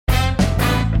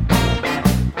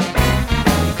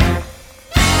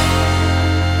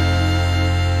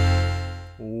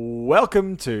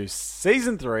Welcome to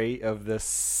Season 3 of the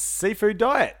Seafood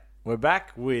Diet. We're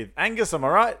back with Angus on my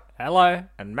right. Hello.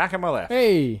 And Mack on my left.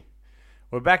 Hey.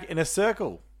 We're back in a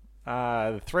circle.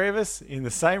 The three of us in the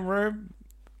same room.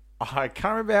 I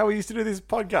can't remember how we used to do this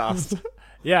podcast.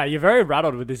 Yeah, you're very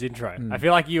rattled with this intro. I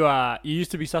feel like you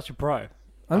used to be such a pro.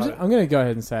 I'm going to go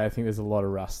ahead and say I think there's a lot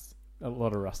of rust on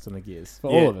the gears for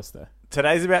all of us there.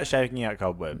 Today's about shaking out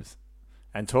cobwebs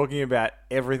and talking about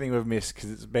everything we've missed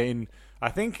because it's been, I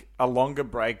think, a longer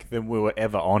break than we were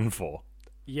ever on for.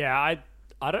 Yeah,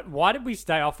 I don't. Why did we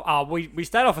stay off? We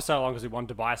stayed off for so long because we wanted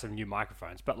to buy some new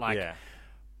microphones, but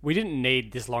we didn't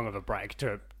need this long of a break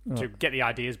to get the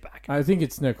ideas back. I think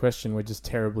it's no question we're just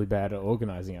terribly bad at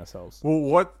organising ourselves. Well,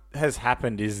 what has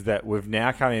happened is that we've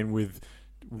now come in with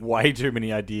way too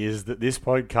many ideas that this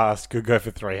podcast could go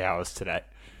for 3 hours today.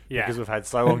 Yeah. Because we've had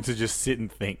so long to just sit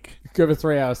and think. Go for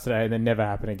 3 hours today and then never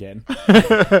happen again.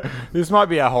 This might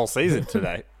be our whole season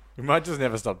today. We might just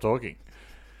never stop talking.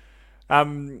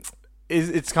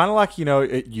 It's kind of like,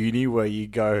 at uni where you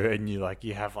go and you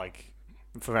have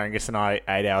for Angus and I,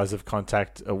 8 hours of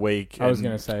contact a week. I was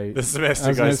going to say... The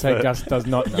semester goes to... Gus does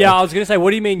not know. Yeah, I was going to say,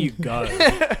 what do you mean you go?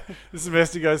 The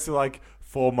semester goes to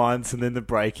 4 months and then the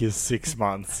break is 6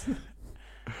 months.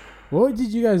 What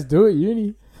did you guys do at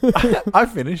uni? I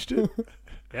finished it.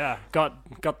 Yeah, got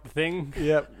the thing.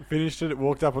 Yep, finished it.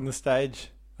 Walked up on the stage.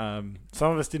 Some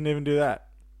of us didn't even do that.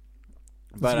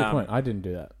 That's a good point. I didn't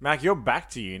do that. Mac, you're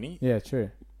back to uni. Yeah, true.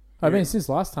 I mean, since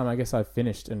last time, I guess I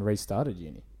finished and restarted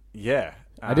uni. Yeah.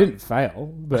 I didn't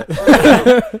fail, but...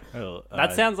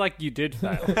 That sounds like you did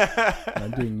fail.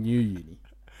 I'm doing new uni.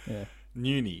 Yeah.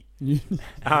 Uni.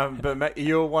 But Matt,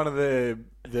 you're one of the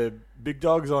big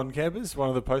dogs on campus, one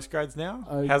of the postgrads now.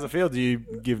 How's it feel? Do you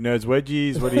give nerds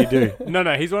wedgies? What do you do? No,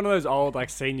 he's one of those old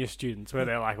senior students where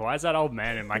they're like, why is that old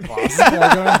man in my class?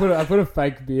 I put a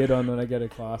fake beard on when I go to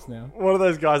class now. One of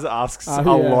those guys that asks a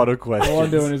lot of questions. All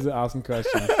I'm doing is asking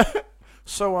questions.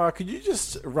 So, could you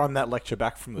just run that lecture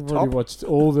back from the I've top? already watched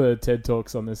all the TED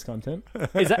Talks on this content.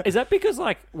 Is that because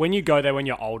when you go there when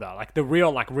you're older, the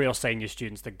real senior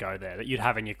students that go there that you'd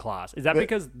have in your class, is that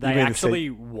because they actually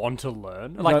want to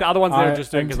learn? The other ones they're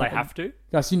just doing because they have to?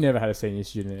 Gus, you never had a senior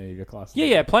student in any of your classes.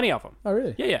 Yeah, plenty of them. Oh,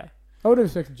 really? Yeah. I would have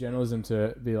expected journalism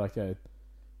to be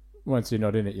once you're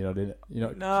not in it, you're not in it.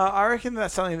 No, I reckon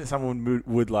that's something that someone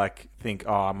would think,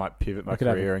 I might pivot my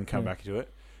career and come back to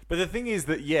it. But the thing is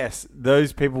that, yes,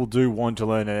 those people do want to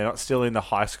learn and they're not still in the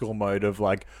high school mode of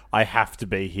I have to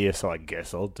be here, so I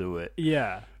guess I'll do it.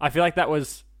 Yeah. I feel like that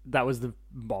was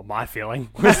my feeling.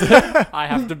 I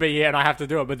have to be here and I have to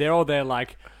do it. But they're all there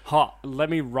let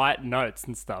me write notes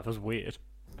and stuff. It was weird.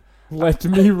 Let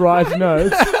me write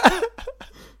notes?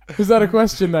 Was that a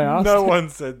question they asked? No one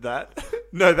said that.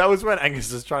 No, that was when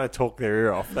Angus was trying to talk their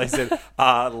ear off. They said,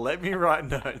 let me write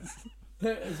notes.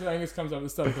 So Angus comes up at the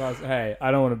start of class, hey, I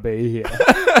don't want to be here.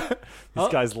 This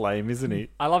guy's lame, isn't he?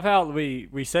 I love how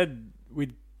we said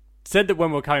that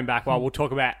when we're coming back, we'll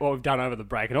talk about what we've done over the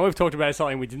break. And all we've talked about is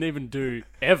something we didn't even do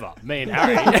ever, me and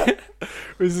Harry.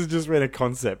 This has just been a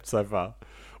concept so far.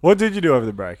 What did you do over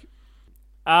the break?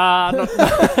 Not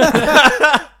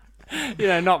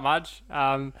much.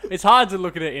 It's hard to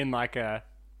look at it in where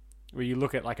you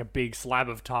look at a big slab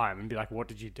of time and be like, what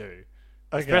did you do?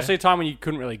 Okay. Especially a time when you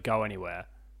couldn't really go anywhere.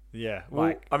 Yeah.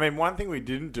 Well, one thing we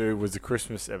didn't do was a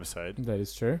Christmas episode. That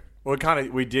is true. Well,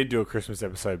 we did do a Christmas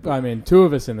episode. But two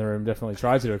of us in the room definitely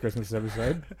tried to do a Christmas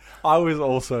episode. I was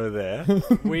also there.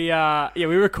 We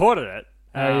recorded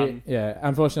it.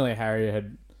 Unfortunately, Harry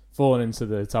had fallen into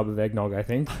the tub of eggnog, I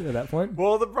think, at that point.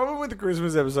 Well, the problem with the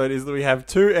Christmas episode is that we have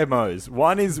two MOs.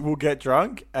 One is we'll get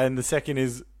drunk, and the second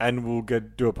is we'll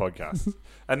do a podcast.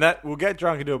 And that we'll get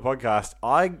drunk and do a podcast.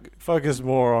 I focus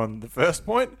more on the first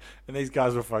point, and these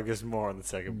guys will focus more on the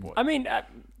second point. I mean,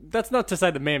 that's not to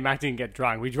say that me and Mac didn't get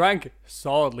drunk. We drank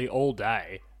solidly all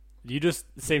day. You just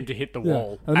seemed to hit the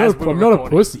wall. I'm not a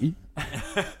pussy.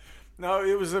 No,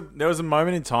 there was a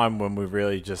moment in time when we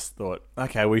really just thought,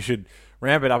 okay, we should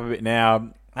ramp it up a bit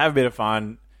now, have a bit of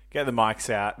fun, get the mics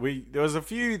out. There was a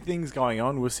few things going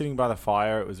on. We were sitting by the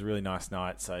fire. It was a really nice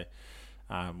night. So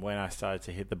when I started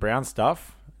to hit the brown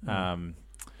stuff, I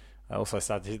also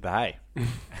started to hit the hay.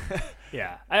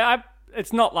 Yeah.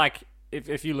 It's not like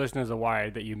if you listeners are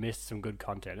worried that you missed some good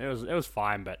content. It was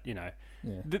fine, but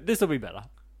this will be better.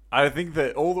 I think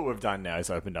that all that we've done now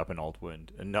is opened up an old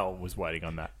wound, and no one was waiting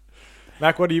on that.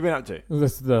 Mac, what have you been up to?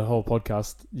 That's the whole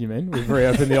podcast, you mean? We've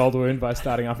reopened the old wound by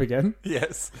starting up again?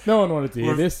 Yes. No one wanted to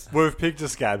hear this. We've picked a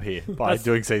scab here by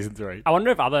doing season 3. I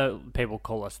wonder if other people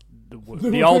call us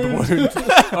the old wound.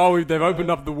 They've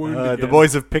opened up the wound again. The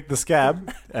boys have picked the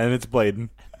scab, and it's bleeding.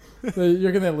 You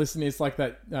reckon they're listening? It's like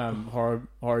that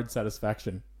horrid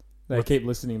satisfaction. They keep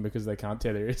listening because they can't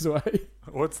tear their ears away.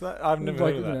 What's that? I've never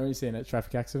Like, heard of that. you know, you see in a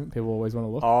traffic accident, people always want to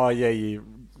look. Oh, yeah, you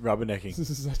rubbernecking. This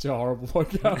is such a horrible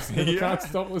podcast. People can't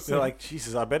stop listening. They're like,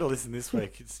 Jesus, I better listen this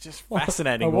week. It's just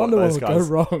fascinating I what wonder those what will guys...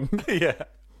 go wrong. Yeah.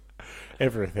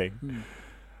 Everything.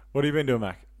 What have you been doing,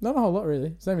 Mac? Not a whole lot,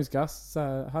 really. Same as Gus. It's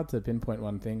hard to pinpoint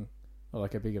one thing or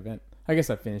like a big event. I guess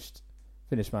I finished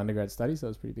my undergrad studies. That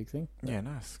was a pretty big thing. Yeah,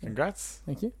 nice. Congrats.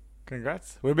 Thank you.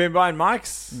 Congrats. We've been buying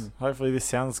mics. Hopefully this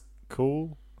sounds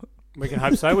cool. We can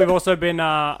hope so. We've also been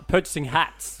purchasing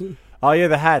hats. Oh, yeah,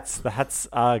 the hats. The hats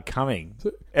are coming.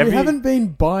 We haven't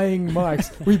been buying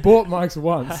mics. We bought mics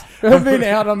once. We haven't been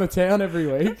out on the town every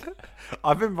week.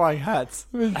 I've been buying hats.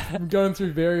 We've been going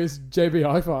through various JB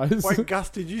hi-fis. Wait, Gus,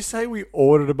 did you say we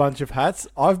ordered a bunch of hats?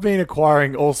 I've been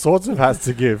acquiring all sorts of hats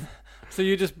to give. So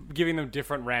you're just giving them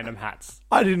different random hats.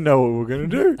 I didn't know what we were going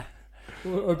to do.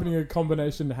 We're opening a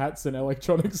combination hats and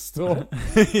electronics store.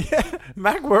 Yeah.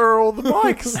 Mac, where are all the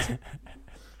mics?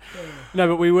 No,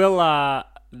 but we will.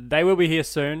 They will be here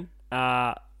soon.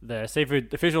 The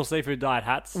official seafood diet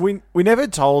hats. We never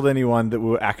told anyone that we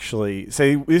were actually...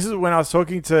 See, this is when I was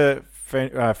talking to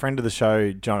friend of the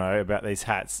show, Jono, about these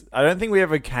hats. I don't think we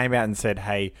ever came out and said,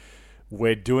 hey,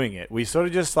 we're doing it. We sort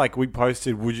of just like, we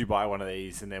posted, would you buy one of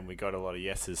these? And then we got a lot of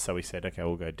yeses, so we said, okay,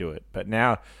 we'll go do it. But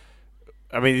now,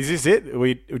 I mean, is this it? Do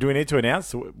we need to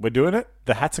announce we're doing it?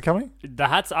 The hats are coming? The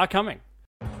hats are coming.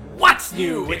 What's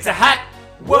new? It's a hat.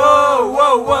 Whoa,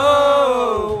 whoa,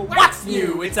 whoa. What's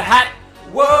new? It's a hat.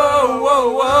 Whoa,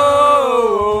 whoa,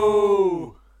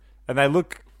 whoa. And they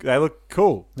look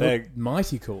cool. They're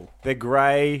mighty cool. They're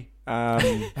grey.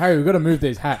 Harry, we've got to move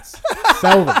these hats.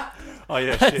 Sell them. Oh,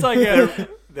 yeah, shit. It's like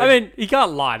I mean, you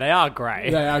can't lie. They are grey.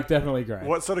 They are definitely grey.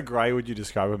 What sort of grey would you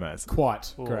describe them as?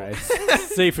 Quite grey.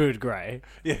 Seafood grey.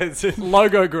 Yeah,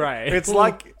 Logo grey. it's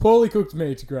like... Poorly cooked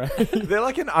meat grey. They're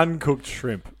like an uncooked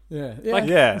shrimp. Yeah. Like-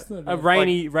 Yeah. That's not A bad.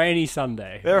 rainy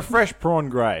Sunday. They're a fresh prawn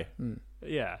grey.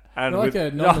 Yeah. And They're like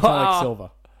with, a non-metallic silver.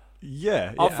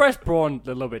 yeah. Oh, fresh prawn, a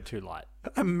little bit too light.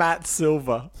 A matte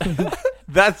silver.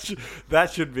 that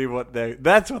should be what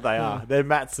that's what they are. They're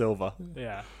matte silver.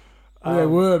 Yeah. They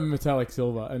were metallic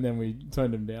silver, and then we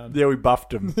toned them down. Yeah, we buffed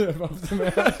them. Buffed them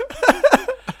out.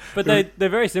 But they're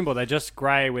very simple. They're just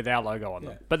grey with our logo on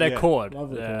them. But they're Yeah. cord. Love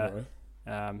the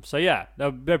corduroy. So yeah,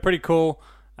 they're pretty cool.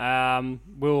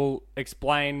 We'll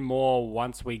explain more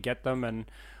once we get them and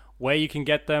where you can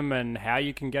get them and how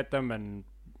you can get them and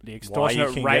the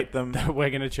extortionate can rate get them. that we're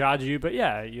going to charge you. But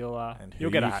yeah, you'll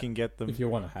get a hat. can get them. If you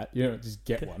want a hat, you don't just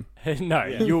get one. No,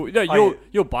 Yeah.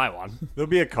 you'll buy one. There'll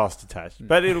be a cost attached,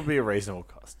 but it'll be a reasonable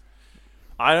cost.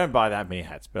 I don't buy that many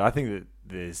hats, but I think that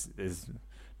there's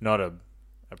not a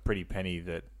pretty penny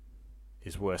that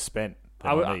is worth spent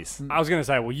on these. I was going to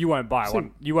say, well, you won't buy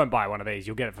one. You won't buy one of these.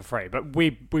 You'll get it for free. But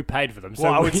we paid for them. So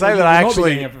Well, I would we- say that will not be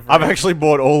getting it for free. I've actually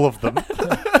bought all of them.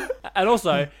 And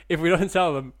also, if we don't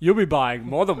sell them, you'll be buying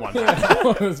more than one.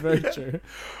 That's very true.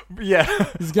 Yeah,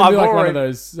 It's going to be I've like one already- of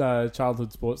those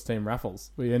childhood sports team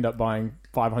raffles where you end up buying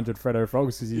 500 Freddo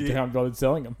frogs because you can't bother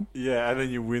selling them. Yeah, and then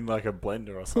you win like a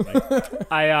blender or something.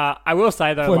 I will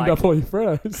say though, Blend like, up all your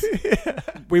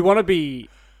Freddos. we want to be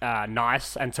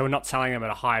nice, and so we're not selling them at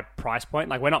a high price point.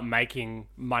 Like, we're not making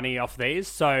money off these,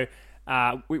 so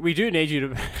we do need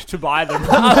you to buy them.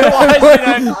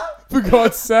 Otherwise, For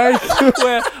God's sake.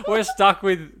 we're stuck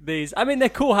with these. I mean, they're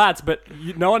cool hats, but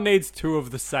no one needs two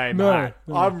of the same No. hat.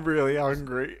 I'm really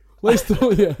hungry. Least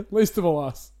of all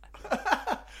us.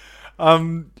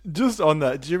 Just on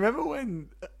that, do you remember when?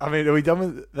 I mean, are we done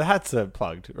with the hats? Are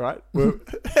plugged, right?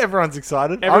 Everyone's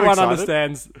excited. I'm Everyone excited.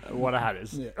 understands what a hat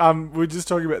is. Yeah. We're just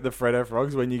talking about the Freddo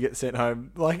frogs when you get sent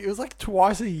home. Like, it was like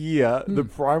twice a year, the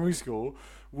primary school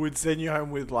would send you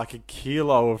home with like a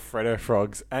kilo of Freddo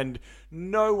frogs, and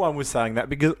no one was saying that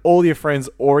because all your friends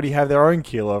already have their own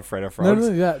kilo of Freddo Not frogs.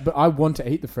 only that, but I want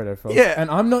to eat the Freddo frogs. Yeah. And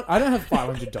I don't have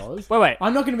 $500. Wait.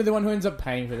 I'm not going to be the one who ends up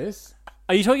paying for this.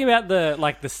 Are you talking about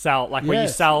the sell, like when you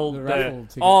Yes, sell the the? raffle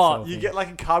ticket Oh, sell. You get like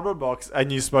a cardboard box,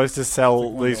 and you're supposed to sell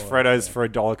It's like these $1, Freddos yeah. for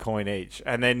 $1 coin each,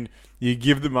 and then you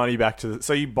give the money back to the.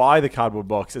 So you buy the cardboard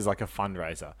box as like a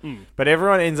fundraiser, but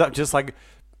everyone ends up just like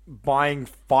buying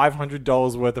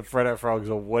 $500 worth of Freddo frogs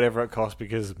or whatever it costs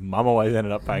because Mum always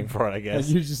ended up paying for it, I And guess.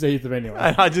 you just eat them anyway.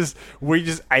 And we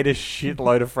just ate a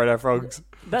shitload of Freddo frogs.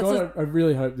 that's God, I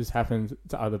really hope this happens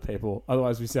to other people.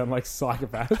 Otherwise, we sound like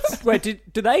psychopaths.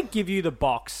 wait. Do they give you the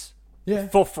box Yeah.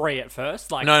 for free at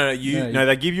first? Like, No,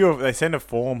 they give you they send a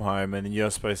form home, and then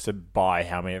you're supposed to buy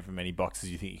however many boxes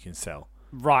you think you can sell.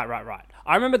 Right.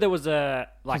 I remember there was a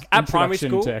at primary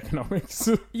school to economics.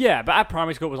 Yeah, but at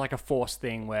primary school it was like a forced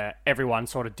thing where everyone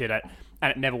sort of did it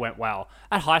and it never went well.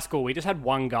 At high school we just had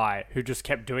one guy who just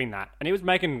kept doing that and he was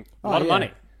making a lot of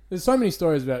money. There's so many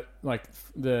stories about like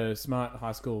the smart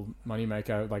high school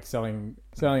moneymaker like selling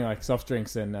like soft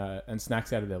drinks and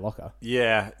snacks out of their locker.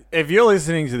 Yeah, if you're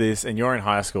listening to this and you're in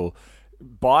high school,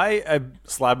 buy a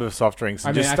slab of soft drinks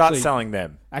and start selling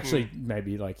them. Actually,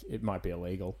 maybe like it might be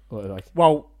illegal. Or like,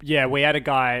 well, yeah, we had a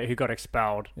guy who got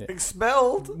expelled. Yeah.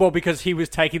 Expelled? Well, because he was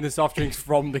taking the soft drinks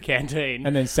from the canteen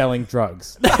and then selling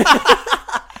drugs.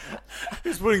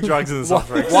 He's putting drugs in the soft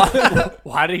drinks.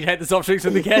 Why did he take the soft drinks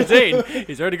from the canteen?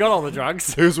 He's already got all the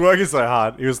drugs. He was working so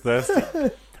hard. He was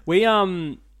thirsty. We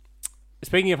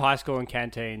speaking of high school and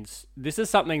canteens, this is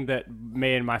something that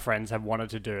me and my friends have wanted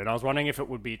to do, and I was wondering if it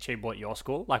would be achievable at your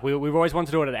school. Like we've always wanted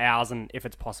to do it at ours, and if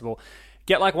it's possible,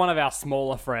 get like one of our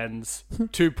smaller friends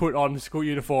to put on school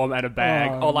uniform and a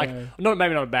bag, maybe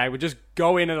not a bag, but just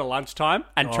go in at a lunchtime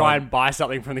and try and buy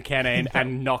something from the canteen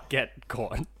and not get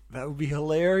caught. That would be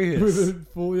hilarious.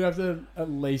 You have to at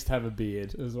least have a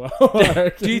beard as well.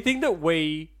 Do you think that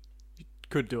we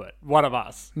could do it? One of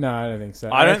us? No, I don't think so.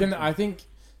 I think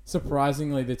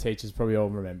surprisingly the teachers probably all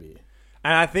remember you.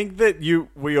 And I think that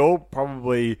we all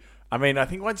probably, I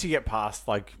think once you get past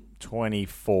like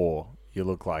 24, you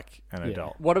look like an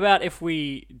adult. What about if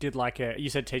we did you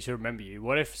said teacher remember you.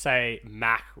 What if, say,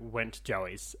 Mack went to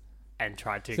Joey's and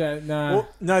tried to go the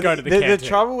to the canteen? The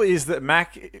trouble is that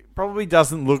Mack probably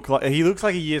doesn't look like, he looks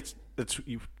like a year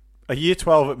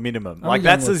 12 at minimum. Like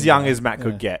that's as young as Matt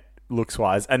could get. Looks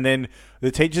wise, and then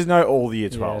the teachers know all the year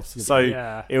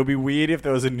 12s, it would be weird if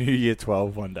there was a new year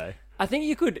 12 one day. I think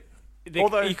you could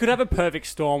you could have a perfect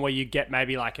storm where you get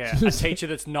maybe like a teacher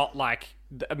that's not like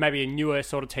maybe a newer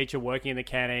sort of teacher working in the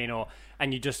canteen,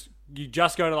 and you just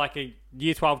go to like a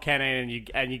year 12 canteen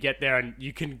and you get there and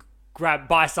you can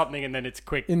buy something and then it's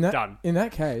quick done. In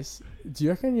that case, do you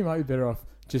reckon you might be better off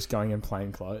just going in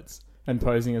plain clothes and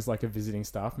posing as like a visiting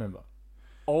staff member?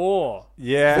 Oh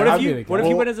yeah! What if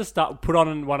you went as a put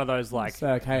on one of those like?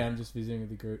 So, hey, I'm just visiting with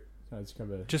the group.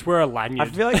 Just wear a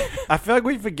lanyard. I feel like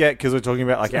we forget because we're talking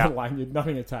about like our lanyard,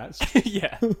 nothing attached.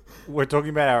 Yeah, we're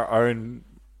talking about our own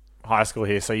high school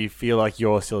here, so you feel like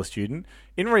you're still a student.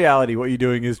 In reality, what you're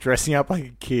doing is dressing up like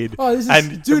a kid. Oh,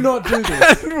 do not do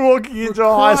this! And walking into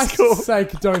a high school. For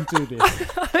Christ's sake, don't do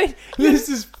this. This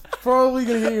is probably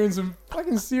going to get you in some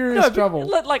fucking serious trouble.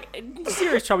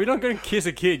 Serious trouble. You're not going to kiss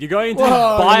a kid. You're going to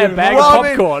buy a bag of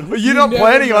popcorn. You're not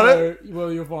planning on it.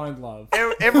 Well, you'll find love.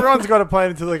 Everyone's got a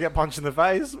plan until they get punched in the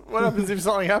face. What happens if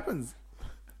something happens?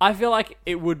 I feel like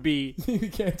it would be... The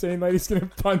canteen lady's going to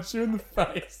punch you in the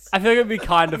face. I feel like it would be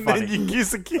kind of funny. And then you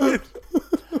kiss a kid.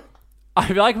 I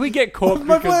feel like we get caught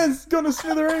My plan's gone to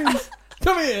smithereens.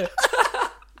 Come here.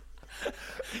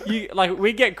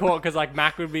 We get caught because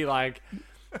Mac would be like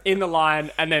in the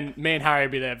line, and then me and Harry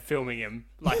would be there filming him,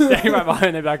 like standing right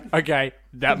behind him, like, okay,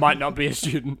 that might not be a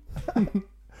student.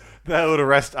 They would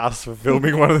arrest us for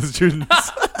filming one of the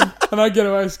students. And I'd get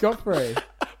away scot-free.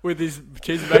 With his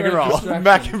cheeseburger roll.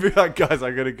 Mac can be like, guys,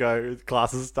 I gotta go.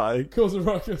 Class is starting. Cause a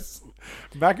ruckus.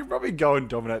 Mac can probably go and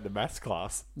dominate the maths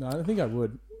class. No, I don't think I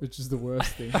would, which is the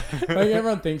worst thing.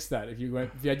 Everyone thinks that if you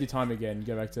had your time again,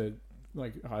 go back to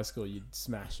like high school, you'd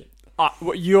smash it.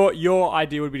 Your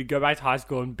idea would be to go back to high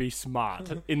school and be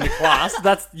smart in the class.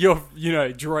 That's your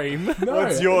dream. No,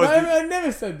 that's yours. I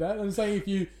never said that. I'm saying if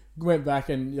you went back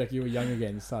and like you were young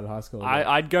again, started high school.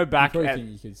 I'd go back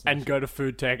and go to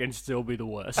food tech and still be the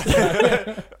worst.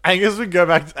 Angus would go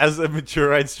back as a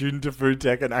mature age student to food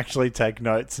tech and actually take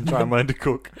notes and try and learn to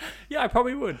cook. Yeah, I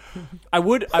probably would. I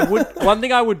would. One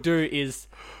thing I would do is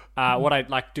what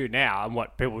I do now, and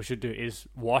what people should do is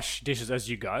wash dishes as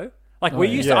you go. Like we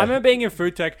used to, I remember being in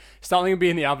food tech, something would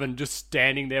be in the oven, just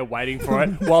standing there waiting for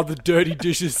it while the dirty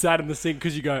dishes sat in the sink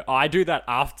because you go, I do that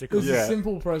after. It's a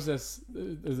simple process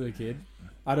as a kid.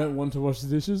 I don't want to wash the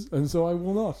dishes, and so I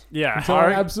will not. Yeah. So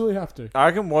I absolutely have to. I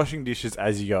reckon washing dishes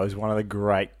as you go is one of the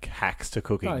great hacks to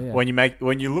cooking. Oh, yeah.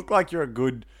 When you look like you're a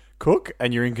good cook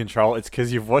and you're in control, it's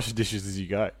because you've washed dishes as you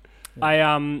go.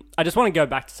 Yeah. I just want to go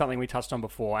back to something we touched on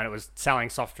before, and it was selling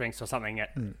soft drinks or something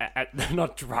at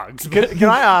not drugs. Can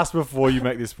I ask before you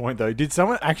make this point though? Did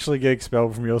someone actually get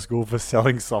expelled from your school for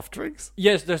selling soft drinks?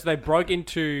 Yes, they broke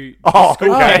into school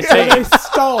canteen. They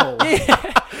stole.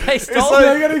 Yeah, they stole.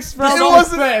 They got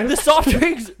expelled. The soft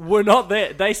drinks were not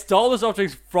there. They stole the soft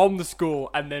drinks from the school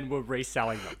and then were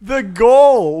reselling them. The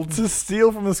gall to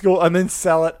steal from the school and then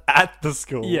sell it at the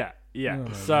school. Yeah.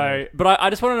 Oh, but I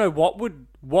just want to know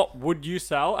what would you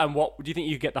sell, and what do you think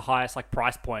you get the highest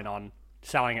price point on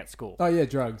selling at school? Oh yeah,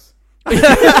 drugs.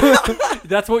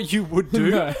 That's what you would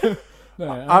do. No,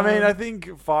 I mean, I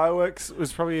think fireworks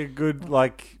was probably a good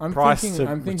price to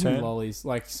I'm thinking return. lollies,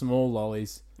 like small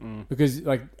lollies, because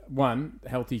one,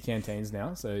 healthy canteens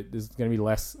now, so there's going to be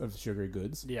less of sugary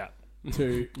goods. Yeah.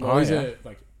 Two, lollies yeah. are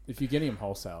like, if you're getting them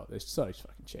wholesale, they're so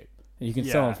fucking cheap, and you can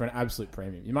sell them for an absolute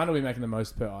premium. You might not be making the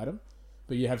most per item,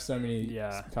 but you have so many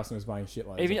customers buying shit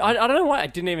like Even that. I don't know why I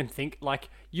didn't even think like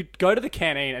you'd go to the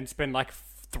canteen and spend like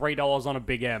 $3 on a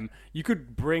Big M. You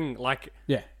could bring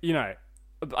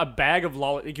a bag of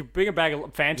lollies. You could bring a bag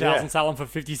of Fantails and sell them for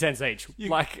 50 cents each. You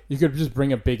could just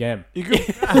bring a Big M. You could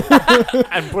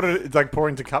and put it. It's like pour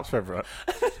into cups for everyone.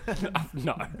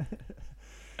 No.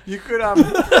 You could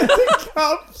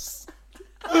Cups.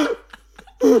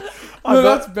 No,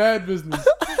 that's bad business.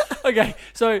 Okay,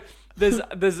 so there's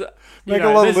Make a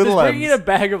lot of there's little bringing in M's. a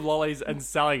bag of lollies and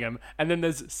selling them, and then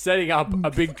there's setting up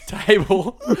a big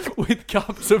table with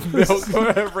cups of milk for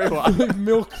everyone.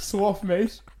 Milk swap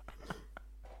meat.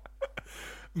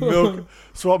 milk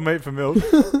swap meat for milk.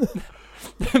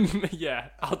 Yeah,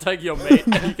 I'll take your meat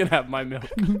and you can have my milk.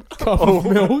 Cup of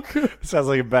milk. Sounds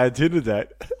like a bad Tinder date.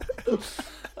 Sounds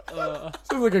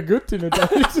like a good dinner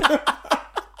date.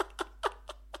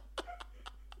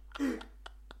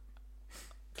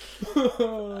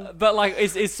 But like,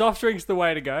 is soft drinks the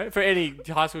way to go for any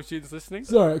high school students listening?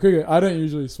 Sorry, quickly, I don't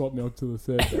usually swap milk to the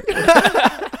third date.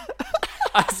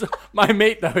 My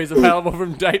meat though is available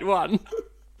from date one.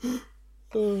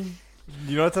 You're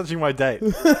not touching my date.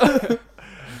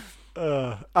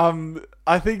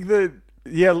 I think that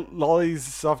lollies,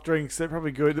 soft drinks, they're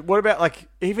probably good. What about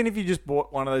even if you just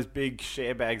bought one of those big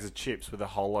share bags of chips with a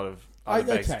whole lot of other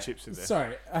bags of chips in there?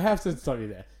 Sorry, I have to stop you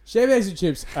there. Share bags of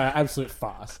chips are absolute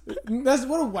farce. That's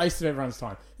what a waste of everyone's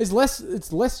time. It's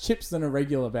less chips than a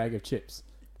regular bag of chips.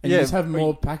 And you just have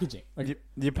more packaging. Like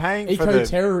You're paying for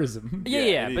eco-terrorism.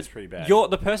 Yeah, it but is pretty bad. you're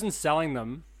the person selling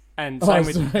them, and same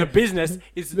with sorry. the business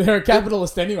is. They're a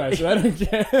capitalist anyway, so they don't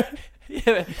care.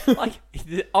 Yeah,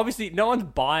 obviously, no one's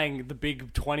buying the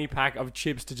big 20-pack of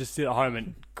chips to just sit at home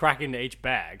and crack into each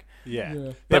bag.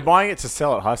 Yeah. They're buying it to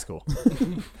sell at high school.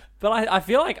 But I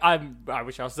feel like I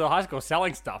wish I was still at high school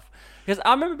selling stuff. Because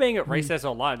I remember being at recess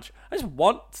or lunch. I just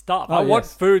want stuff. I want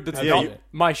food that's not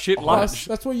my shit lunch.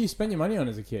 That's what you spent your money on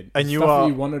as a kid. And you stuff are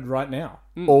you wanted right now.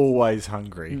 Always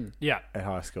hungry Yeah. at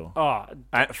high school. Oh,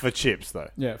 For chips,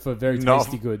 though. Yeah, for very Not-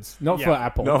 tasty goods. Not Yeah. for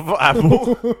Apple. Not for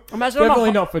Apple. imagine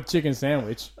Definitely not for chicken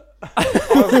sandwich. I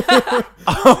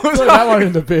Throw that one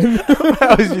in the bin.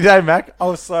 How was your day, Mack? I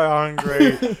was so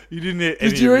hungry. You didn't eat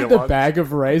any Did you of eat your the lunch. bag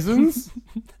of raisins?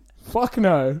 Fuck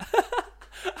no.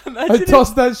 I Imagine,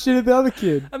 tossed that shit at the other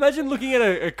kid. imagine looking at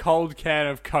a cold can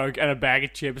of Coke and a bag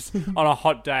of chips on a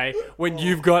hot day when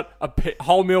you've got a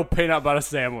whole meal peanut butter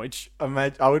sandwich. I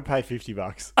would pay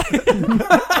 $50.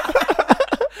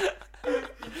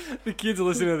 The kids are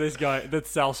listening to this guy that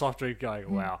sells soft drink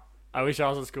going, wow, I wish I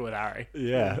was at school with Harry.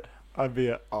 Yeah. I'd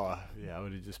be I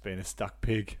would have just been a stuck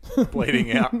pig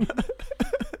bleeding out.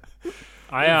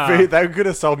 They could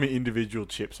have sold me individual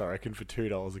chips, I reckon, for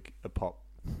 $2 a pop.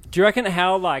 Do you reckon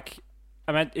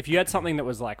if you had something that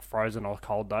was like frozen or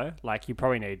cold though, like you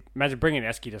probably imagine bringing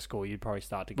Esky to school, you'd probably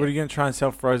start to get. What are you going to try and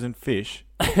sell frozen fish?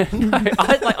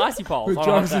 like icy poles. With on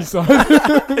a hot drugs day.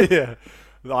 inside. Yeah.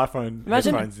 The iPhone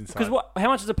Imagine, headphones inside. because how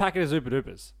much is a packet of Zupa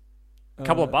Dupas? A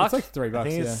couple of bucks? It's like $3, I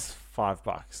think yeah. it's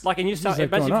 $5. Like, and you sell, These are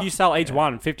imagine going if you up. sell each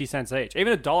one 50 cents each,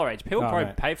 even $1 each. People Oh, probably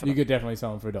mate. pay for You them. could definitely sell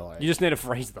them for $1. You just need to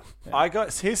freeze them.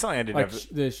 Here's something I didn't Like have.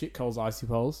 the shit Coles icy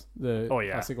poles, the Oh,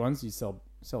 yeah. classic ones, you sell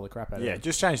the crap out of Yeah, them.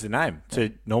 just change the name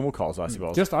to normal Coles Icy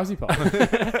Balls. Just icy poles.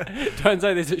 Don't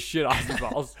say these are shit icy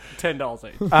balls. $10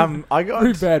 each. I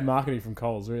Pretty got bad marketing from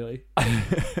Coles, really.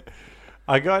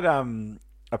 I got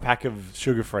a pack of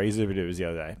sugar-free Zubadoos the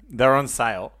other day. They're on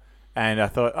sale, and I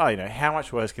thought, how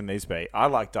much worse can these be? I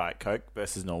like Diet Coke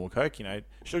versus normal Coke.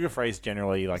 Sugar-free is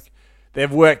generally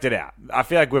they've worked it out. I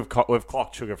feel like we've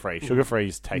clocked sugar-free.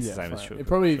 Sugar-free tastes the same as sugar.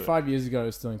 Probably 5 years ago it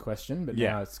was still in question, but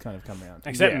now it's kind of come around.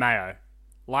 Except Yeah. mayo.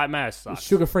 Light mayo sucks.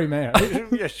 Sugar-free mayo.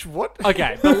 Yeah, what?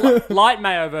 Okay, but light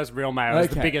mayo versus real mayo is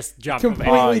the Okay. biggest jump of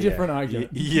Completely any. yeah. different argument.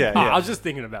 Yeah, I yeah. was just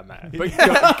thinking about mayo.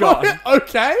 But God.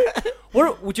 Okay.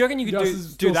 What would you reckon you could Gus do? is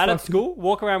Do still that at stuck. school?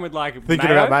 Walk around with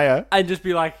Thinking about mayo. and just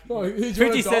be like, Oh, do you 50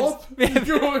 want a cents. dollop? Do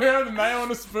you want to the mayo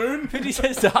on a spoon? 50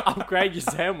 cents to upgrade your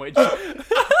sandwich.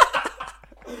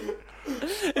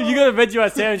 If you got a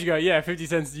Vegemite sandwich, you go, yeah, 50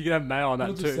 cents. You can have mayo on that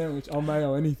Not just too. sandwich. I'll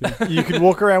mayo anything. You could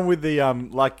walk around with the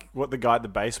like what the guy at the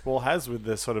baseball has with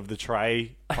the sort of the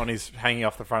tray on his hanging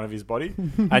off the front of his body,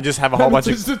 and just have a whole bunch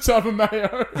of Just a tub of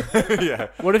mayo. yeah.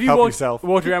 What if you Help walked yourself.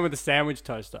 around with a sandwich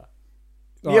toaster?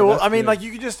 Oh, yeah, well, that's I mean, good. like,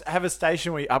 you could just have a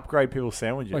station where you upgrade people's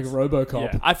sandwiches. like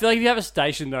RoboCop. Yeah. I feel like if you have a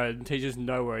station though, and teachers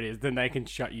know where it is, then they can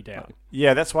shut you down.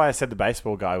 Yeah, that's why I said the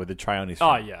baseball guy with the tray on his Oh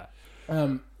front. yeah.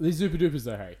 These Zupa Dupas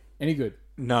though, hey, any good?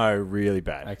 No, really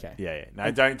bad. Okay. Yeah. No,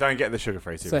 don't get the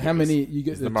sugar-free super. So how many you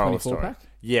get? is The moral 24 story. pack.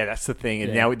 Yeah, that's the thing.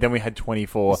 And Yeah. then we had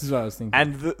 24. This is what I was thinking.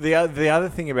 And the other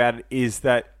thing about it is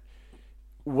that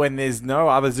when there's no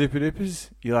other Zupa Dupas,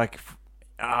 you're like,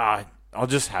 I'll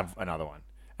just have another one.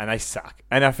 And they suck.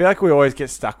 And I feel like we always get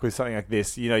stuck with something like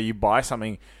this. You know, you buy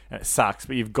something and it sucks,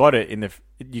 but you've got it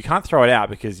you can't throw it out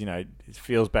because, you know, it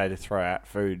feels bad to throw out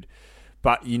food.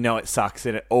 But you know it sucks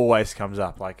and it always comes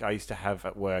up. Like I used to have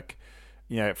at work,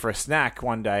 you know, for a snack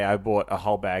one day I bought a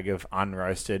whole bag of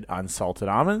unroasted, unsalted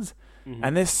almonds. Mm-hmm.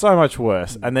 And they're so much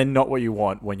worse. And they're not what you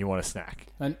want when you want a snack.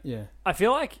 And yeah, I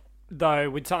feel like though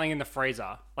with something in the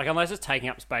freezer, like unless it's taking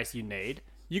up space you need,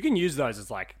 you can use those as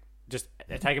like just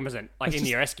take them as in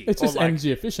your esky. it's Or just like,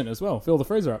 energy efficient as well. Fill the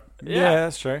freezer up. Yeah,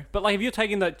 that's true. But like if you're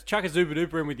taking chuck a Zupa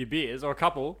Duper in with your beers or a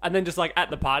couple, and then just like at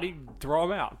the party throw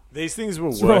them out. These things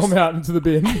were Throw worse. them out into the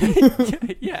bin,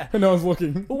 Yeah. and no one's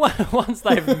looking. Once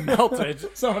they've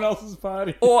melted, Someone else's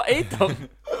party. or eat them.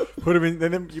 Put them in,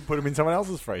 then you put them in someone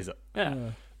else's freezer. Yeah.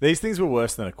 These things were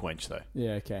worse than a quench, though.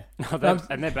 Yeah. Okay.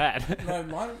 And they're bad. No,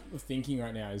 my thinking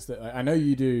right now is that I know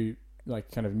you do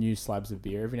like kind of new slabs of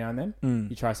beer every now and then.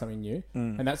 You try something new,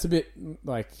 and that's a bit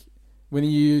like when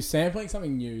you sampling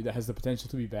something new that has the potential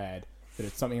to be bad, but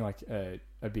it's something like a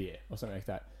beer or something like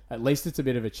that. At least it's a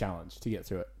bit of a challenge to get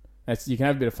through it. You can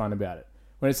have a bit of fun about it.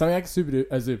 When it's something like a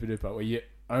Zupa Duper, where you're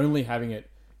only having it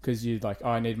because you're like,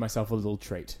 I need myself a little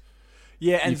treat.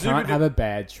 Yeah, and You can't have a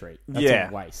bad treat. That's Yeah.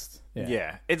 a waste.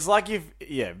 Yeah. It's like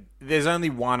there's only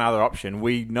one other option.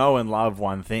 We know and love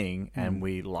one thing, and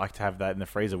we like to have that in the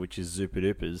freezer, which is Zupa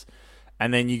Dupas.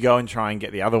 And then you go and try and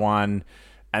get the other one,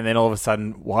 and then all of a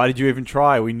sudden, why did you even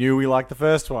try? We knew we liked the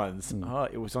first ones. Oh,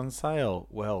 it was on sale.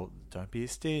 Well, don't be a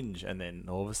stinge. And then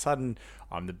all of a sudden,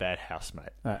 I'm the bad housemate.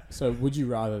 Alright, so would you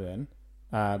rather then,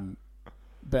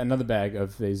 but another bag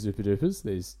of these Zupa Dupas,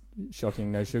 these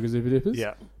shocking no sugar Zupa Dupas,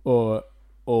 Yeah. or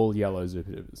all yellow Zupa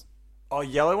Dupas? Oh,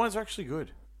 yellow ones are actually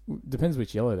good. Depends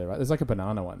which yellow they're, right? There's like a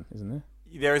banana one, isn't there?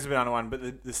 There is a banana one,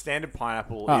 but the standard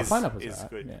pineapple pineapple's is alright,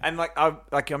 good. yeah. And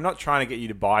I'm not trying to get you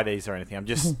to buy these or anything.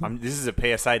 This is a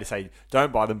PSA to say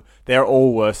don't buy them. They're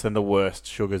all worse than the worst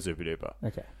sugar Zupa Duper.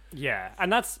 Okay. Yeah,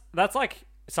 and that's like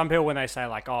some people when they say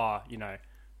like, oh, you know,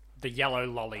 the yellow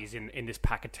lollies in this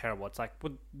pack are terrible. It's like,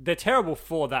 well, they're terrible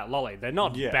for that lolly. They're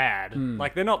not bad.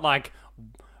 Like they're not like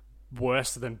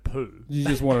worse than poo. You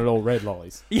just wanted all red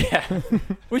lollies. Yeah,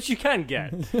 which you can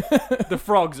get. The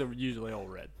frogs are usually all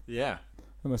red. Yeah.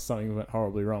 Unless something went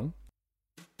horribly wrong.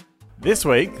 This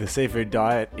week, the Seafood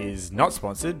Diet is not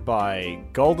sponsored by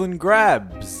Golden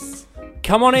Grabs.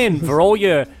 Come on in for all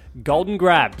your golden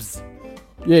grabs.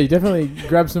 Yeah, you definitely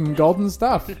grab some golden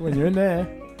stuff when you're in there.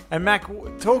 And Mac,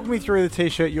 talk me through the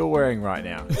t-shirt you're wearing right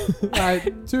now.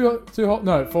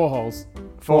 Four holes.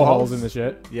 Four holes in the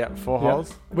shirt. Yeah, four Yeah.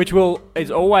 holes. Which is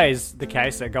always the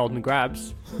case at Golden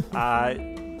Grabs.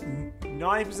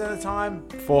 90% of the time,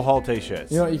 4-hole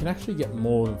t-shirts. You know what? You can actually get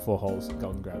more than 4 holes at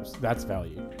Golden Grabs. That's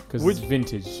value because it's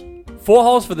vintage. 4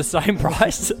 holes for the same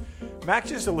price. Mac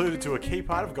just alluded to a key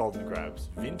part of Golden Grabs,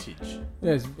 vintage.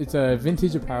 Yeah, it's a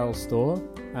vintage apparel store,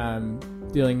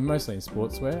 dealing mostly in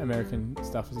sportswear, American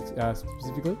stuff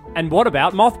specifically. And what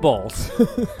about mothballs?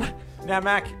 Now,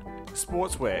 Mac,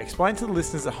 sportswear. Explain to the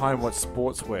listeners at home what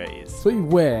sportswear is. It's what you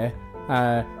wear,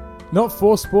 not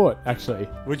for sport, actually.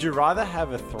 Would you rather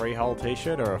have a 3-hole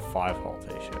t-shirt or a 5-hole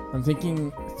t-shirt? I'm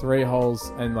thinking 3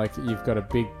 holes and like you've got a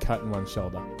big cut in one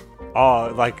shoulder.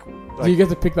 Oh, like Do you get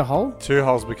to pick the hole? 2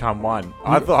 holes become 1.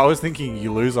 I was thinking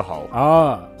you lose a hole.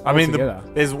 Ah, I mean, altogether.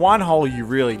 there's 1 hole you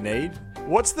really need.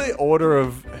 What's the order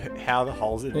of how the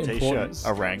holes in a t-shirt Importance.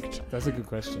 are ranked? That's a good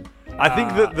question. I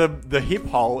think that the hip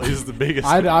hole is the biggest.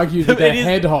 I'd argue that the It is-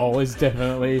 head hole is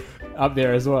definitely up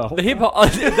there as well. The hip hole,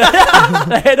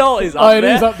 the head hole is up it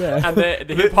there. is up there. And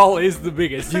the hip hole is the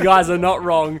biggest. You guys are not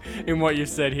wrong in what you've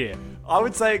said here. I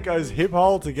would say it goes hip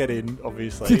hole to get in,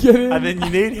 obviously. To get in? And then you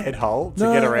need head hole to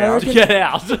No, get I around. reckon- Get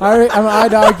out.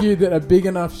 I'd argue that a big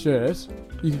enough shirt,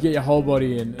 you could get your whole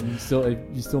body in, and you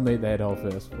still need the head hole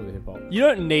first for the hip hole. You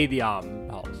don't need the arm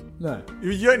holes. No,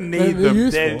 You don't need They're them.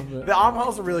 useful, but- The arm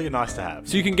holes are really nice to have.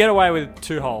 So you can get away with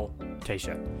 2-hole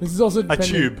t-shirt. this is also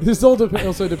tube. This also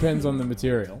depends on the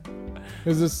material.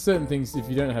 Because there's certain things, if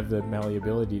you don't have the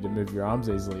malleability to move your arms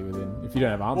easily if you don't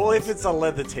have arms. Well, if it's a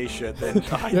leather t-shirt, then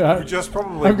Yeah. you just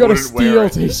probably I've got a wouldn't wear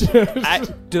steel it.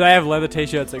 t-shirt. Do they have leather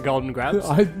t-shirts at Golden Grabs?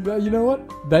 You know what?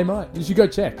 They might. You should go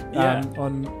check. Yeah. Over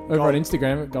on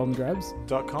Instagram at Golden Grabs.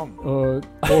 .com. Or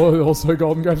also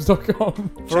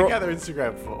goldengrabs.com. Check out their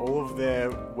Instagram for all of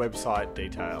their website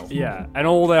details. Yeah, and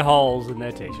all their holes in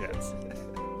their t-shirts.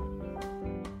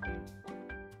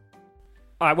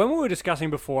 All right, when we were discussing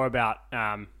before about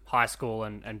high school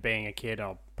and being a kid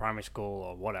or primary school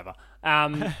or whatever,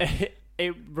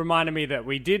 it reminded me that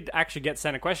we did actually get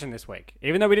sent a question this week.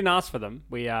 Even though we didn't ask for them,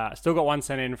 we still got one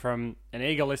sent in from an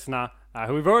eager listener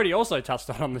who we've already also touched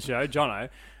on the show, Jono.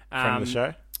 Friend of the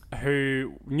show.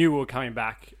 Who knew we were coming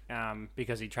back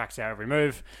because he tracks our every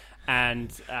move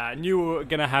and knew we were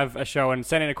going to have a show and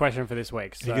sent in a question for this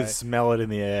week. So. You could smell it in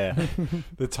the air.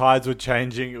 The tides were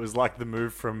changing. It was like the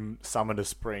move from summer to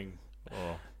spring.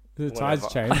 Or The whatever.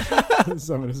 tides change.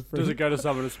 Summer to spring. Does it go to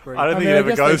summer to spring? I don't think mean, it I ever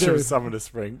guess they goes from do. summer to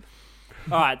spring.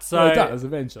 All right, so Well, it does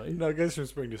eventually. No, it goes from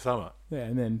spring to summer. Yeah,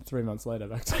 and then 3 months later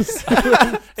back to spring.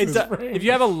 if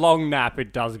you have a long nap,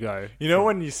 it does go. You know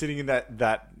when you're sitting in that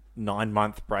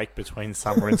 9-month break between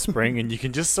summer and spring, and you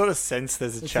can just sort of sense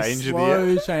there's a It's change a in the air.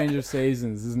 slow change of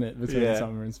seasons, isn't it, between Yeah.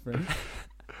 summer and spring?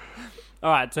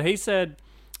 All right, so he said,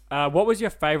 what was your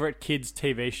favourite kids'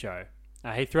 TV show?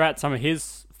 He threw out some of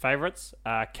his favourites.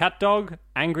 Cat Dog,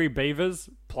 Angry Beavers,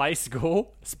 Play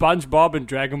School, SpongeBob, and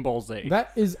Dragon Ball Z.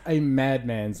 That is a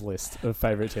madman's list of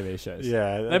favourite TV shows.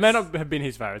 Yeah, They may not have been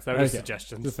his favourites. They were just Okay.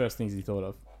 suggestions. The first things he thought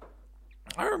of.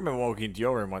 I remember walking into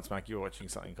your room once, Mack. You were watching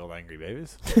something called Angry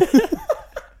Beavers.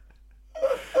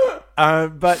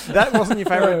 But that wasn't your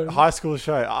favourite high school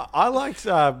show. I liked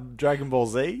Dragon Ball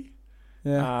Z.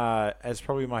 Yeah. As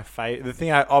probably my favorite. The thing,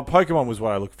 Pokemon was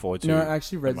what I looked forward to. No, I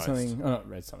actually read the most. something. Oh, not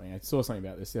read something. I saw something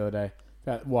about this the other day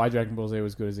about why Dragon Ball Z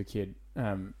was good as a kid.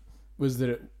 Was that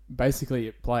it basically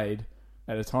it played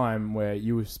at a time where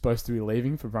you were supposed to be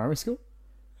leaving for primary school,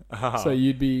 so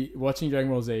you'd be watching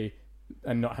Dragon Ball Z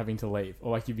and not having to leave,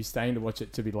 or like you'd be staying to watch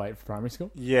it to be late for primary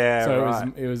school. Yeah, So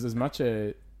right. it was as much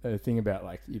a thing about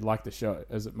like you liked the show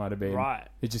as it might have been. Right.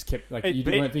 It just kept like It- you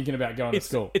it- weren't thinking about going to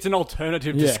school. It's an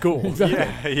alternative Yeah, to school.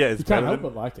 exactly. Yeah, it's You can't better help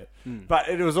than- but like it. But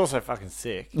it was also fucking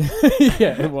sick.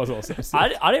 Yeah, it was also. Sick.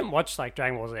 I didn't watch like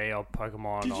Dragon Ball Z or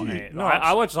Pokemon Did or you any. not?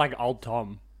 I watched like Old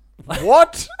Tom.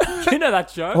 What? You know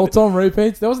that show? Old Tom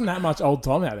repeats. There wasn't that much Old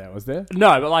Tom out there, was there?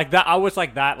 No, but like that, I was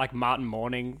like that, like Martin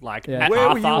Morning, like Yeah. at Where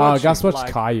were you Arthur. watching? Gus watched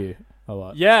like- Caillou a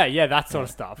lot. Yeah, that sort of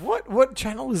stuff. What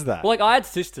channel is that? Well, like I had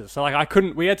sisters, so like I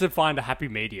couldn't. We had to find a happy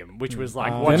medium, which was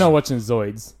like They're watch. not watching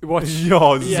Zoids. watch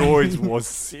Yo, Yeah. Zoids was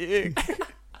sick.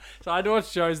 So I had to watch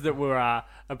shows that were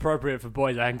appropriate for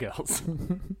boys and girls,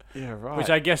 Yeah, right. which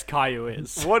I guess Caillou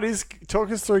is. What is? Talk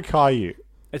us through Caillou.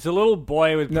 It's a little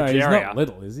boy with No, progeria. he's not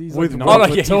little, is he? He's With like Oh, 9 no,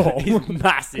 foot yeah, tall. he's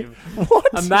massive. What?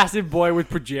 A massive boy with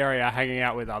progeria hanging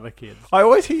out with other kids. I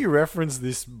always hear you reference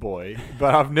this boy,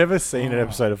 but I've never seen an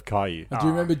episode of Caillou. I do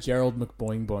remember Gerald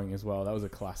McBoing Boing as well. That was a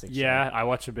classic. Yeah, I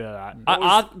watched a bit of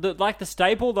that. Like the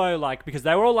staple though, like because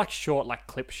they were all like short, like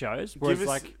clip shows. Whereas Give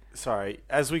us, like sorry,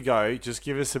 as we go, just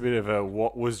give us a bit of a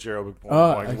what was Gerald McBoing? Oh,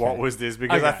 like, okay. what was this?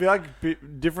 Because I Okay. feel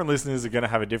like different listeners are going to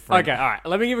have a different. okay, all right.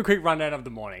 Let me give a quick rundown of the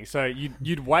morning. So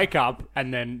you'd wake up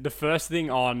and then the first thing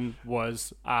on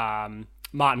was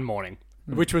Martin Morning,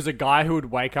 which was a guy who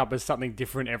would wake up as something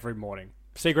different every morning.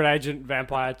 Secret agent,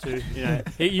 vampire, too. You know,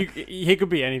 he could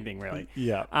be anything really.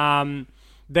 Yeah.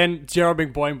 Then Gerald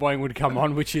McBoing Boing would come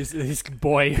on, which is this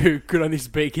boy who could only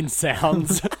speak in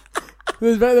sounds.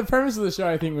 The premise of the show,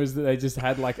 I think, was that they just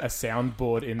had like a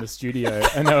soundboard in the studio,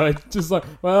 and they were just like,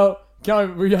 "Well, we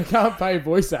can't pay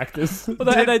voice actors."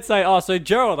 Well, they'd say, "Oh, so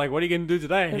Gerald, like, what are you going to do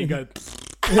today?" And he'd go,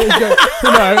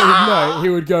 No, he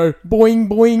would go boing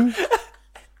boing.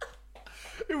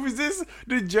 It was this.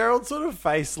 Did Gerald sort of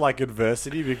face like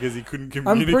adversity because he couldn't I'm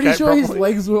communicate pretty sure properly? his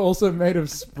legs were also made of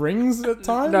springs at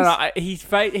times. No,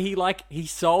 he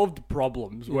solved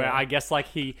problems where Yeah. I guess like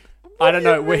I don't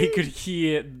know, where he could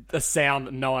hear a sound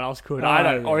that no one else could. I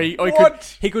don't, or he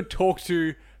What? he could talk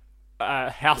to a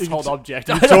household object.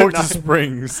 I Talk don't to know.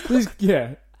 Springs.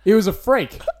 Yeah, he was a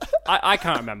freak, I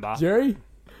can't remember. Jerry.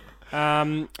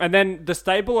 And then the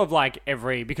staple of like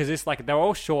because it's like they're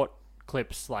all short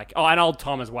clips, like and Old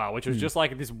Tom as well, which was just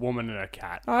like this woman and her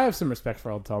cat. I have some respect for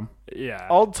old Tom. Yeah,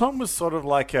 Old Tom was sort of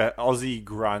like a Aussie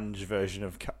grunge version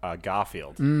of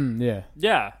Garfield. Yeah,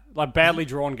 yeah, like badly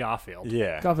drawn Garfield.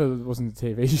 Yeah. Garfield wasn't a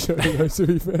TV show, though, to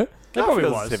be fair. There probably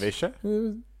Garfield's was. a TV show.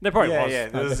 There probably Yeah, was. yeah.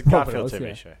 There was a there probably Garfield was, TV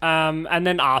yeah. show. And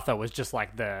then Arthur was just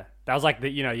like your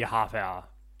half hour.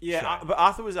 Yeah, show. but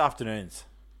Arthur was afternoons.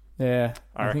 Yeah,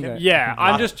 I think reckon. Yeah,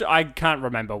 I can't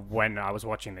remember when I was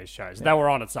watching these shows. They were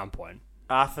on at some point.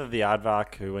 Arthur the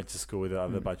Aardvark, who went to school with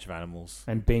a bunch of animals.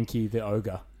 and Binky the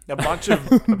ogre. A bunch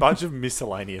of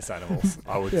miscellaneous animals,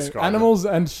 I would describe Animals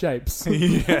and shapes. them.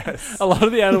 Yes. A lot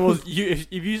of the animals, if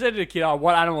you said to a kid, "Oh,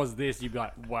 what animal is this?" You'd be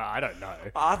like, "Well, I don't know."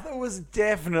 Arthur was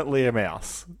definitely a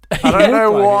mouse. I don't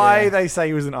know why they say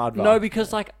he was an aardvark. No,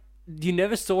 because like you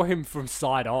never saw him from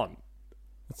side on.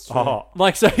 That's true. Oh.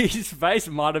 Like, so his face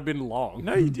might have been long.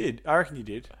 No, you did. I reckon you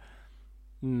did.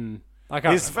 I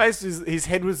can't His his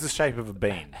head was the shape of a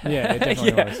bean. Yeah, it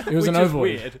definitely was. It was an which is ovoid.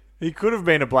 weird. He could have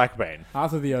been a black bean.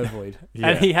 Arthur the ovoid. Yeah.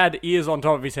 And he had ears on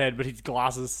top of his head, but his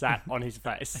glasses sat on his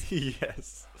face.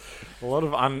 Yes. A lot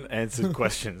of unanswered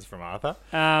questions from Arthur.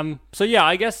 So yeah,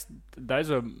 I guess those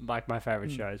are like my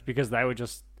favorite shows because they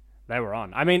were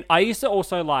on. I mean, I used to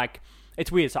also like.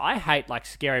 It's weird. So I hate like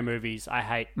scary movies. I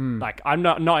hate like I'm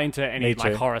not into any Me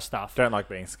like too. horror stuff. Don't like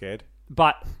being scared.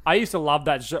 But I used to love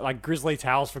that show, like Grizzly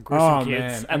Tales for Gruesome Oh Kids,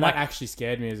 man, and and like that actually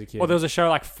scared me as a kid. or there was a show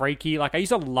like Freaky. Like I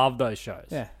used to love those shows.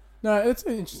 Yeah. No, that's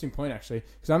an interesting point actually,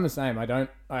 because I'm the same.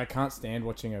 I can't stand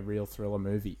watching a real thriller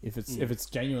movie if it's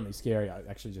genuinely scary. I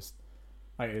actually just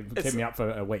it would keep me up for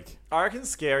a week. I reckon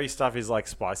scary stuff is like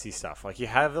spicy stuff. Like you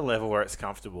have a level where it's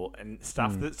comfortable, and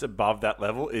stuff that's above that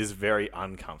level is very It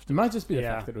uncomfortable. might just be the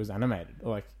Yeah. fact that it was animated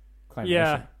or like claymation.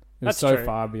 Yeah, it was that's so true.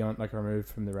 far beyond, like removed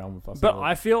from the realm of possibility. But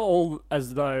I feel all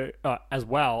as though as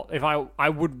well. If I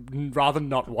would rather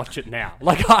not watch it now.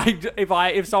 Like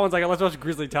if someone's like, let's watch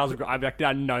Grizzly Tales, I'd be like,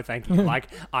 no, thank you. Like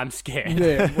I'm scared.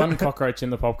 yeah, one cockroach in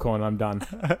the popcorn, I'm done.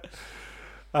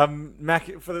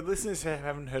 Mac, for the listeners who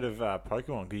haven't heard of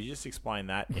Pokemon, could you just explain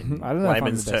that in I don't know if I'm the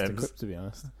layman's best terms? equipped, to be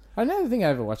honest. I don't think I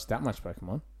ever watched that much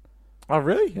Pokemon. Oh,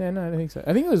 really? Yeah, no, I don't think so.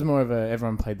 I think it was more of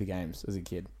everyone played the games as a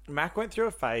kid. Mac went through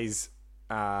a phase,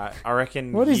 I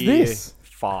reckon, What is year this?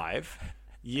 5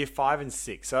 and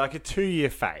 6. So like a 2-year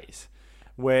phase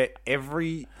where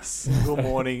every single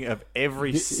morning of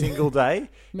every single day,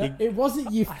 No, it wasn't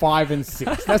year 5 and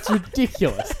 6. That's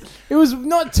ridiculous. It was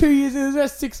not 2 years. It was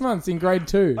just 6 months in grade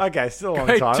 2. okay, still a long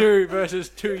Grade time. 2 versus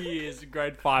 2 years,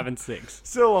 grade 5 and 6.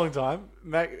 Still a long time.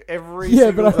 Mac, every Yeah,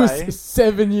 single but I day. was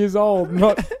 7 years old,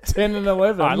 not 10 and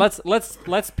 11. All right,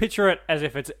 let's picture it as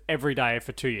if it's every day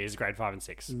for 2 years, grade 5 and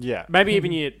 6. Yeah. Maybe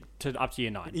even up to year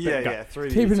 9. Yeah, Go. yeah.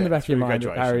 Through Keep it in the back of your through mind that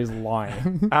graduation. Barry's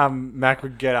lying. Mac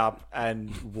would get up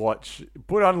and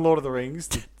put on Lord of the Rings,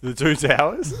 the Two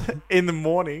Towers, in the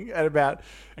morning at about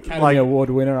Academy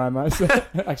Award winner, I might say.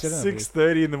 Actually, I don't know.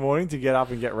 6:30 in the morning to get up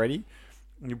and get ready.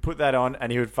 And you put that on,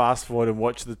 and he would fast forward and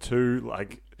watch the two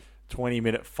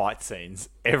 20-minute fight scenes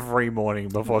every morning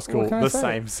before school. What can I The say?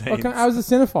 same scenes. I was a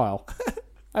cinephile.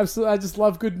 Absolutely, I just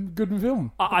love good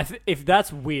film. If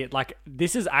that's weird, like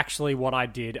this is actually what I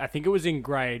did. I think it was in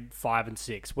grade 5 and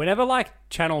 6. Whenever like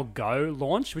Channel Go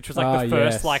launched, which was like the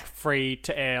first yes. like free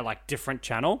to air like different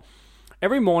channel,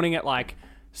 every morning at like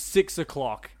 6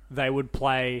 o'clock they would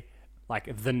play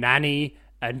like The Nanny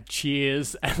and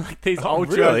Cheers and like these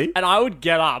old really? shows, and I would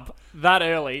get up that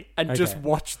early and just Okay.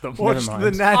 watch them. Watch Never the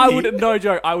mind. nanny. I would no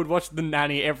joke. I would watch The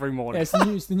Nanny every morning. Yeah,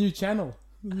 it's the new channel,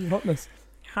 the new hotness.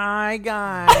 Hi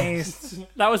guys.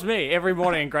 That was me every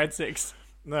morning in grade 6.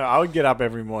 No, I would get up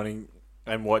every morning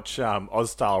and watch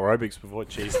Oz Style Aerobics before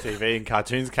Cheese TV and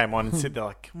cartoons came on and sit there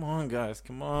like, come on guys,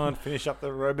 come on, finish up the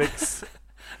aerobics.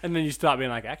 And then you start being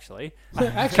like, actually,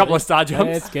 A couple of star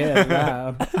jumps. Yeah, scared.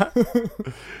 Wow.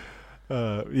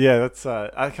 Yeah, that's.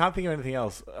 I can't think of anything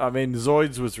else. I mean,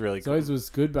 Zoids was really good. Zoids was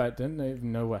good, but I don't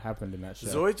even know what happened in that show.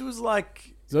 Zoids was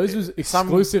like. Zoids was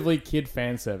exclusively kid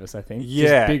fan service, I think.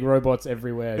 Yeah. Just big robots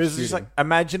everywhere. It was just like,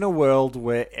 imagine a world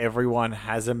where everyone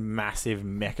has a massive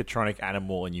mechatronic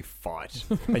animal and you fight.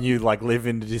 And you like live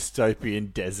in a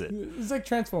dystopian desert. It's like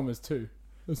Transformers too.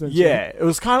 essentially. Yeah, it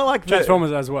was kind of like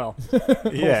Transformers as well.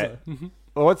 Yeah.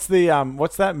 Well, what's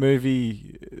that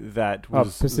movie that Oh,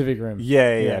 was Pacific Rim.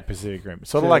 Yeah, Pacific Rim.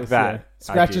 Sort of like that. Yeah.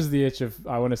 Scratches the itch of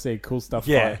I want to see cool stuff.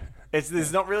 Yeah. fight.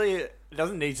 There's not really it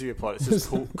doesn't need to be a plot. It's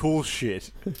just cool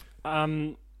shit.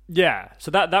 Yeah,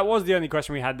 so that was the only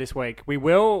question we had this week. We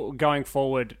will, going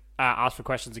forward, ask for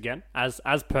questions again, as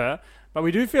per. But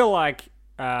we do feel like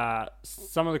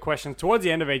some of the questions towards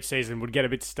the end of each season would get a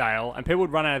bit stale, and people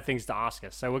would run out of things to ask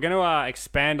us. So we're going to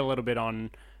expand a little bit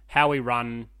on how we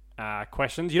run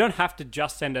questions. You don't have to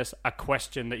just send us a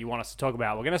question that you want us to talk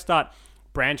about. We're going to start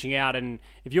branching out, and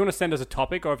if you want to send us a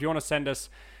topic, or if you want to send us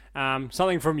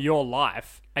something from your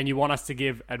life, and you want us to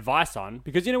give advice on,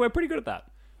 because, we're pretty good at that.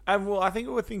 And well, I think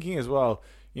what we're thinking as well,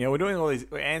 we're doing all these,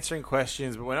 we're answering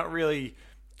questions, but we're not really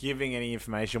giving any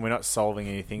information. We're not solving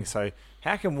anything. So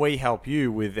how can we help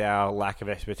you with our lack of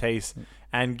expertise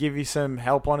and give you some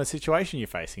help on a situation you're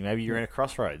facing? Maybe you're in a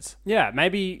crossroads. Yeah,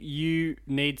 maybe you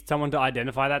need someone to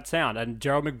identify that sound, and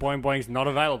Gerald McBoing Boing's not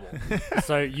available,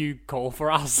 so you call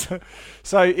for us.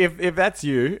 So if that's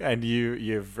you and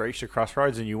you've reached a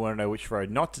crossroads and you want to know which road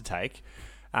not to take,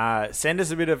 send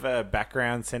us a bit of a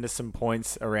background. Send us some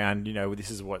points around,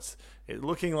 this is what's it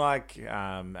looking like,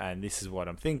 and this is what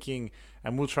I'm thinking,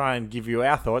 and we'll try and give you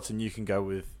our thoughts, and you can go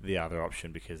with the other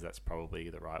option because that's probably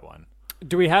the right one.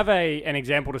 Do we have an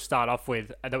example to start off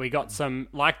with that we got some,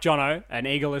 like Jono, an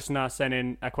eager listener sent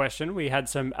in a question. We had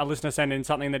a listener send in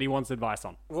something that he wants advice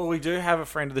on. Well, we do have a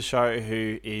friend of the show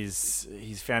who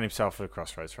he's found himself at a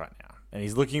crossroads right now, and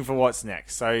he's looking for what's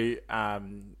next. So,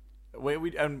 and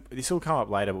this will come up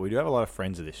later, but we do have a lot of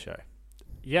friends of this show.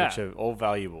 Yeah. Which are all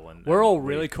valuable. And we're all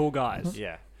really cool guys.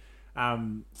 Yeah.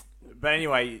 But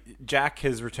anyway, Jack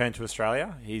has returned to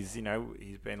Australia. He's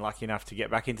been lucky enough to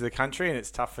get back into the country, and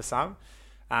it's tough for some.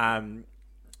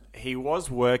 He was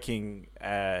working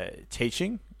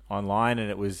teaching online, and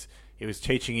he was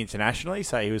teaching internationally,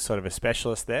 so he was sort of a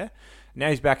specialist there. Now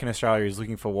he's back in Australia. He's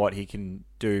looking for what he can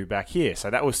do back here. So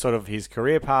that was sort of his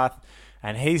career path,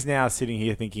 and he's now sitting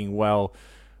here thinking, well,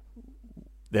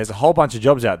 there's a whole bunch of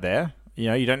jobs out there.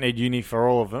 You don't need uni for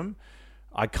all of them.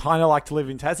 I kind of like to live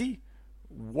in Tassie.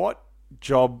 What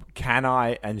job can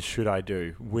I and should I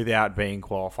do without being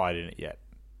qualified in it yet?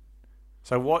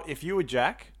 So what if you were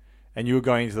Jack and you were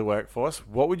going into the workforce,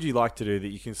 what would you like to do that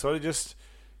you can sort of just,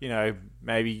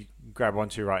 maybe grab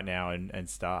onto right now and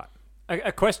start?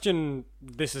 A question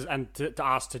to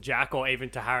ask to Jack or even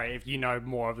to Harry, if you know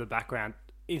more of the background.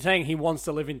 He's saying he wants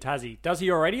to live in Tassie. Does he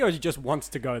already, or he just wants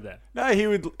to go there? No, he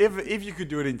would. If you could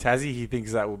do it in Tassie, he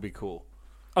thinks that would be cool.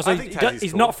 Oh, so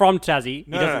he's not from Tassie.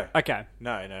 No. Okay.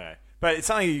 No. But it's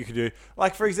something you could do.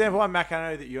 Like, for example, I'm Mack.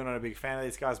 I know that you're not a big fan of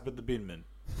these guys, but the binman.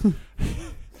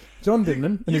 John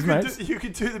Binman and his mates. You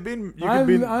could do the bin. You could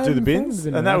do the bins,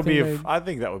 and that would be. I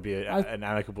think that would be an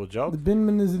amicable job. The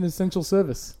binman is an essential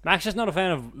service. Mack's just not a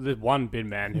fan of the one bin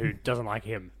man who doesn't like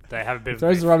him. They have a bit of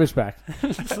throws the rubbish back.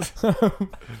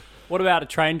 What about a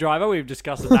train driver? We've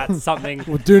discussed that that's something.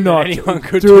 Well, do not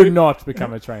not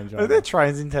become a train driver. Are there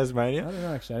trains in Tasmania? I don't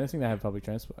know. Actually, I don't think they have public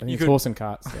transport. I think it's horse and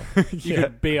carts. So. You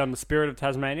could be on the Spirit of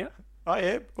Tasmania. Oh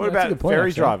yeah. What about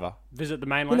ferry driver? Visit the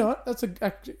mainland. You know what?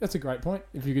 That's a great point.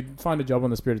 If you could find a job on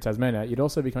the Spirit of Tasmania, you'd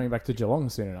also be coming back to Geelong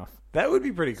soon enough. That would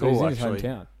be pretty cool. So he's in actually, his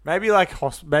hometown.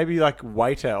 Maybe like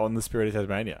waiter on the Spirit of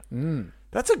Tasmania.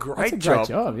 That's a great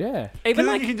job. Yeah. Even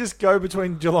you can just go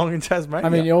between Geelong and Tasmania. I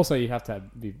mean, you have to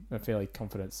be a fairly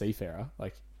confident seafarer.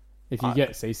 Like, if you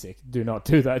get seasick, do not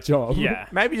do that job. Yeah.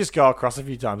 Maybe just go across a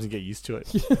few times and get used to it.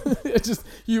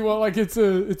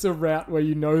 It's a route where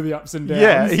you know the ups and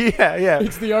downs. Yeah.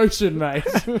 It's the ocean, mate.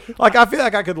 Like, I feel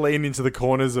like I could lean into the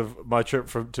corners of my trip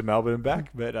to Melbourne and back,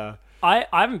 but I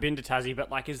haven't been to Tassie,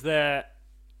 but like, is there,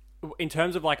 in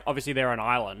terms of like, obviously they're an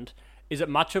island. Is it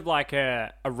much of like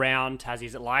around Tassie?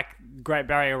 Is it like Great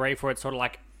Barrier Reef where it's sort of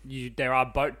like there are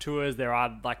boat tours, there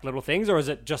are like little things, or is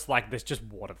it just like there's just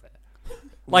water there?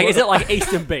 Like, is it like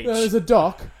Eastern Beach? There's a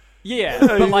dock. Yeah,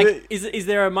 but like, is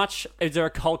there a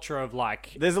culture of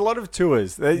like? There's a lot of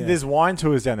tours. There's wine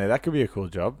tours down there. That could be a cool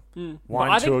job.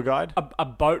 Wine tour guide. A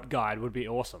boat guide would be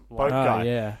awesome. Boat guide.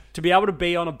 Yeah. To be able to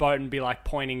be on a boat and be like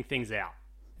pointing things out.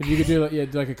 If you could do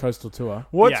like a coastal tour.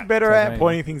 What's better at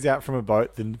pointing things out from a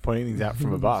boat than pointing things out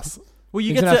from a bus? Well,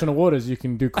 you international waters, you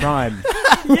can do crime.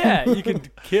 Yeah, you can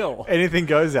kill. Anything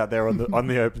goes out there on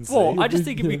the open sea. Well, I just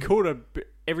think it'd be cool to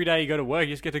every day you go to work,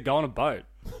 you just get to go on a boat.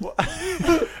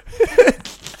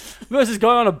 Versus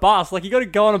going on a bus, like you got to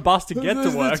go on a bus to get to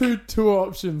work. There's the two tour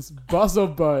options: bus or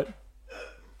boat.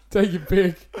 Take your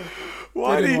pick.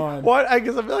 Why,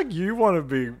 Angus, I feel like you want to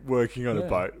be working on a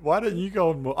boat. Why don't you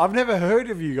go on more? I've never heard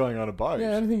of you going on a boat. Yeah,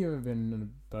 I don't think you've ever been on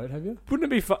a boat, have you?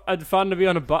 Wouldn't it be fun to be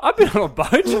on a boat? I've been on a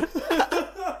boat.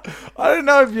 I don't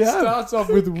know if you have. Starts off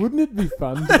with, wouldn't it be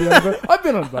fun to be on a boat? I've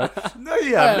been on a boat. No,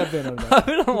 you haven't. I've been on a boat. I've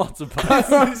been on lots of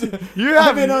boats.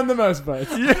 I've been on the most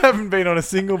boats. You haven't been on a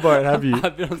single boat, have you?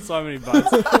 I've been on so many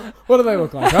boats. What do they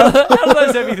look like, huh? How do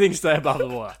those heavy things stay above the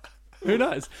water? Who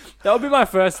knows? That would be my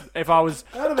first. If I was,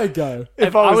 how do they go?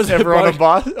 If I was ever on a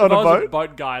boat, a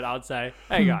boat guide, I would say,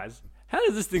 "Hey guys, how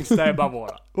does this thing stay above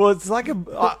water?" Well, it's like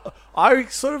I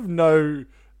sort of know.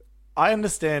 I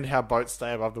understand how boats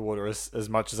stay above the water as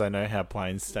much as I know how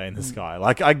planes stay in the sky.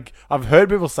 Like I've heard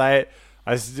people say it.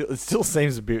 It still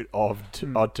seems a bit odd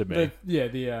to me.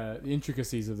 The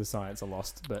intricacies of the science are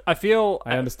lost, but I feel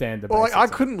I understand the. Well, basics I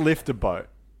couldn't lift a boat.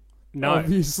 No.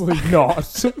 Obviously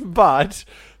not. but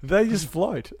they just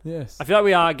float. Yes. I feel like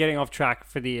we are getting off track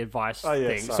for the advice Oh, yeah,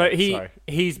 thing. sorry.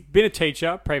 He's been a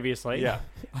teacher previously. Yeah.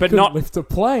 But Could not lift a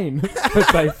plane, but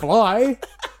they fly.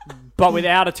 but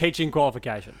without a teaching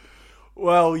qualification.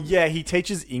 Well, yeah, he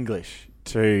teaches English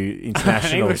to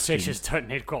international English students. teachers don't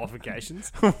need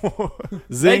qualifications. Zing.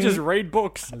 They just read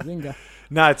books. Zinga.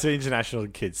 No, it's international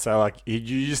kids. So, like, you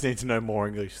just need to know more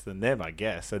English than them, I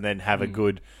guess, and then have a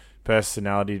good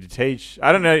personality to teach.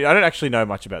 I don't know. I don't actually know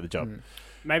much about the job.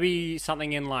 Maybe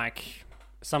something in like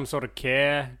some sort of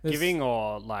care giving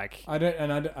or like I don't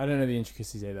know the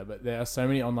intricacies either, but there are so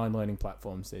many online learning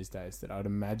platforms these days that I would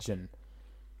imagine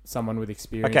someone with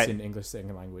experience in English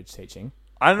second language teaching.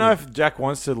 I don't know if Jack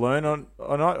wants to learn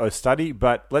or not or study,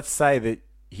 but let's say that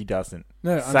he doesn't.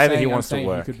 No, Say that he wants to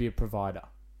work. He could be a provider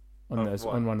on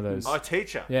on one of those. Oh,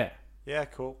 teacher. Yeah. Yeah,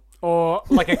 cool. or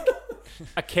like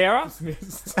a carer.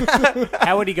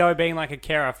 How would he go being like a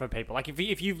carer for people? Like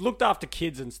if you've looked after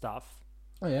kids and stuff,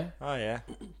 Oh yeah. Oh, yeah.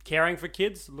 caring for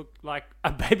kids look like a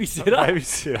babysitter.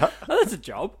 Babysitter. Oh, that's a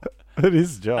job. It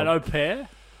is a An job. au pair.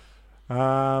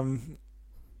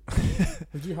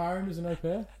 Would you hire him as an au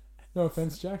pair? No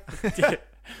offense, Jack.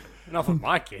 Not for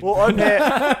my kid. Well, au pair,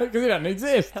 Because he doesn't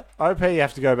exist. au pair, you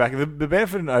have to go back. The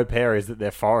benefit of an au pair is that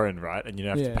they're foreign, right? And you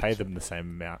don't have Yeah, to pay that's them the same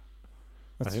amount.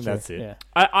 I think true. that's it. Yeah.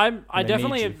 I They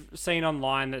definitely need have seen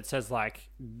online that says like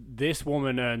this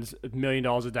woman earns $1 million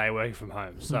a day working from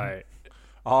home. So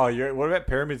Oh, what about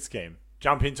pyramid scheme?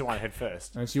 Jump into one head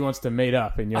first. And she wants to meet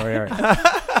up in your area.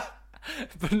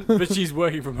 but she's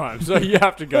working from home, so you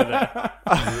have to go there.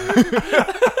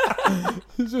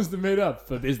 It's just to meet up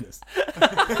for business.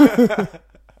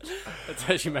 That's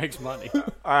how she makes money. All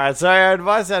right, so our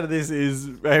advice out of this is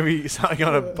maybe something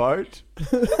on a boat.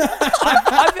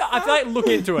 I feel like look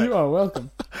into it. You are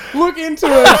welcome. Look into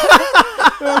it.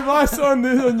 The advice on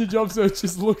your job search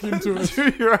is look into it.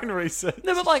 Do your own research.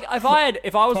 No, but like if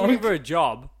I was looking for a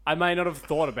job, I may not have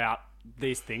thought about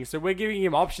these things. So we're giving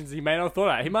him options he may not have thought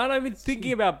about. He might not have been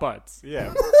thinking about boats.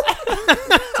 Yeah.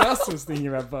 Just was thinking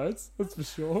about boats, that's for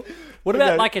sure. What about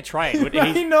Okay. like a trade? Would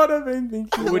May he, not have been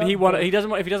thinking. would about he want? boats. He doesn't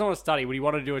want. If he doesn't want to study, would he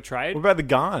want to do a trade? What about the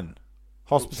Garn?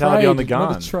 Hospitality on the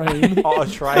Garn. Not a train. Oh, a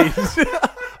train.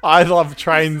 I love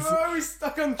trains. Why are we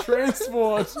stuck on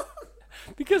transport?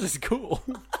 Because it's cool.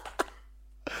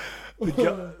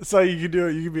 So you could do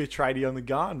it. You could be a tradie on the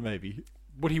Garn, maybe.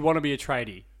 Would he want to be a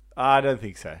tradie? I don't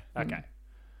think so. Okay.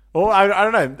 Or I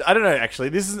don't know. I don't know.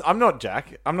 Actually, I'm not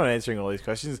Jack. I'm not answering all these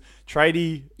questions.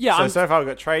 Tradie. Yeah, So far we've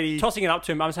got tradie. Tossing it up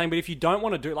to him, I'm saying, but if you don't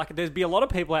want to do like, there's be a lot of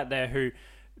people out there who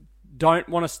don't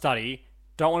want to study,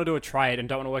 don't want to do a trade, and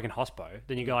don't want to work in hospo.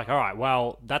 Then you go like, all right,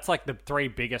 well, that's like the three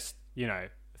biggest,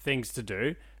 things to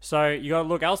do. So you got to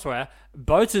look elsewhere.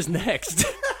 Boats is next.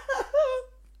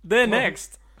 They're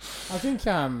next. I think,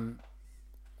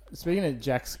 speaking of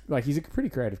Jack's, like, he's a pretty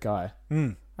creative guy.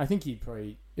 I think he'd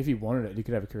probably, if he wanted it, he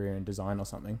could have a career in design or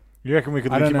something. You reckon we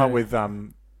could I link don't him up know. with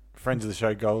friends of the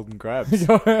show, Golden Grabs?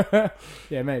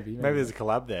 Yeah, maybe. Maybe there's a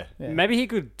collab there. Yeah. Maybe he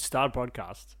could start a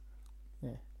podcast.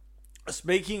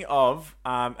 Speaking of,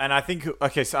 and I think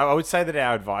so I would say that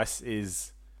our advice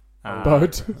is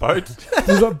Boat. Boat.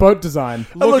 Boat design.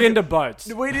 Look into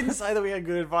boats. We didn't say that we had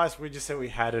good advice. We just said we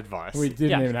had advice. We didn't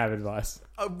Yeah. even have advice.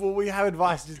 Well, we have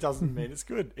advice. It just doesn't mean it's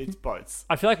good. It's boats.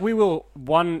 I feel like we will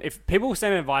if people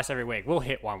send advice every week, we'll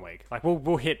hit 1 week. Like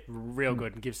we'll hit real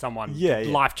good and give someone Yeah,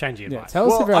 yeah. life-changing Yeah, advice. tell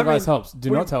us Well, if our I advice mean, helps. Do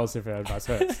not tell us if our advice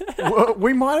hurts. Well,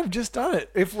 we might have just done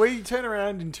it. If we turn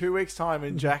around in 2 weeks' time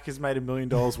and Jack has made $1 million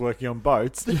working on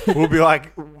boats, we'll be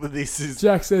like, this is...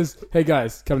 Jack says, "Hey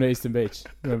guys, come to Eastern Beach.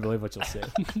 You won't believe what you'll see."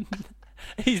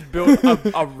 He's built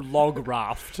a log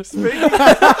raft Speaking,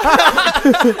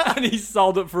 and he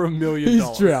sold it for $1 million.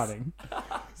 He's drowning.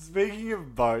 speaking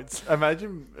of boats,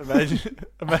 imagine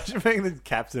being the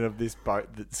captain of this boat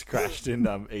that's crashed in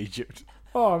Egypt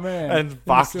Oh man, and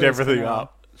fucked everything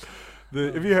up.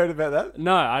 Have you heard about that?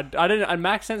 No, I didn't. And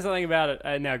Max sent something about it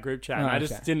in our group chat. And Oh, I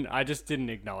okay. just didn't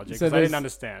acknowledge it So because I there's- didn't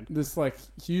understand. This like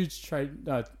huge trade,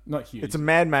 not huge. It's a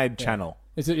man-made channel.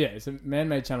 It's a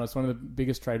man-made channel. It's one of the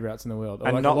biggest trade routes in the world. Or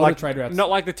And like not a lot like- of trade routes. Not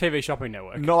like the TV shopping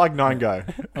network. Not like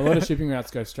 9Go. A lot of shipping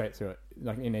routes go straight through it,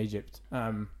 like in Egypt.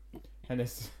 And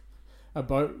there's a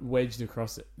boat wedged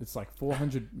across it. It's like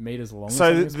 400 meters long. or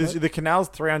So something, this boat. the canal's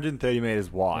 330 meters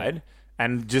wide,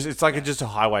 and it's like just a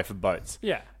highway for boats.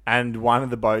 Yeah. And one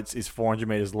of the boats is 400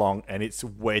 meters long, and it's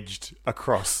wedged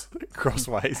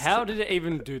crossways. How did it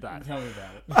even do that? Tell me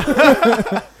about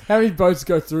it. How many boats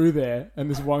go through there, and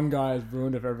this one guy has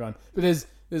ruined it for everyone. But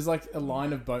there's like a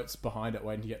line of boats behind it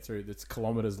waiting to get through that's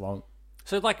kilometers long.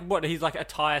 So like what? He's like a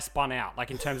tire spun out,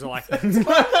 like in terms of like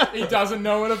He doesn't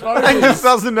know what a boat Angus is.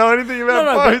 doesn't know anything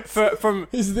about boats. from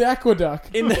He's the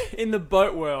aqueduct. in the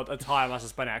boat world, a tire must have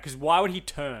spun out because why would he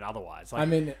turn otherwise? Like, I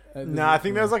mean, No, I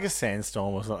think there was like a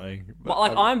sandstorm or something. well,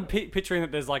 like I'm picturing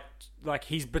that there's like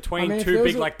he's between two there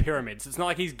was big like pyramids. It's not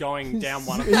like he's going down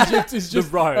one of Egypt is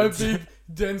just roads. a big,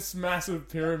 dense, massive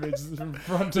pyramids from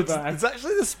front to back. It's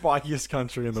actually the spikiest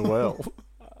country in the world.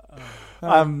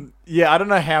 Yeah, I don't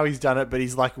know how he's done it, but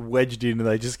he's like wedged in and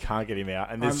they just can't get him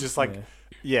out. And there's just like,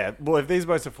 yeah, well, if these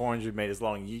boats are 400 meters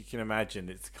long, you can imagine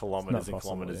it's kilometers and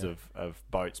kilometers of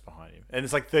boats behind him. And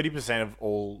it's like 30% of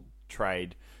all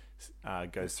trade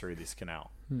goes through this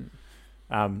canal. Do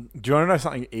you want to know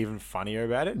something even funnier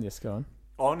about it? Yes, go on.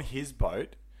 On his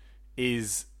boat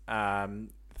is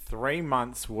 3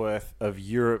 months worth of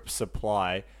Europe's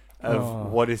supply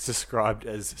of what is described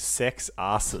as sex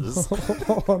asses.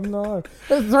 Oh no!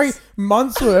 That's 3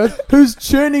 months worth. Who's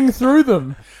churning through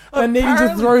them and needing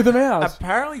to throw them out?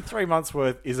 Apparently, 3 months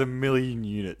worth is 1 million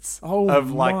units. Oh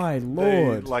of like my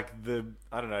lord! The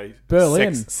I don't know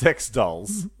Berlin. sex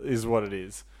dolls is what it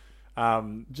is.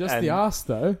 Just the arse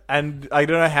though. And I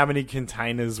don't know how many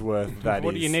containers worth that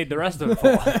What is. do you need the rest of it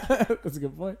for? That's a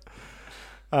good point.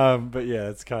 But yeah,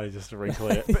 it's kind of just a wrinkle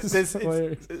in it. But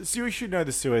It's so we should know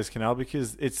the Suez Canal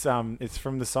because it's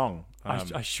from the song.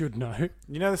 I should know.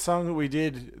 You know the song that we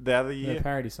did the other year? The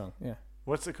parody song, yeah.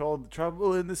 What's it called?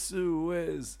 Trouble in the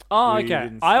Suez. Oh, We okay.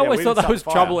 didn't- I yeah, always we thought didn't that was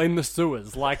start trouble fire. in the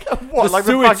sewers, like What, the like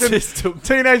the sewage fucking system.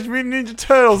 Teenage Mutant Ninja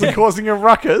Turtles are causing a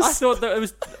ruckus? I thought that it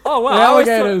was. Oh wow! The I always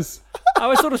alligators.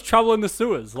 thought it was trouble in the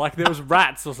sewers, like there was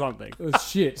rats or something. It was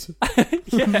shit.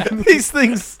 Yeah, These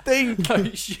things stink. no,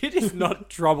 shit is not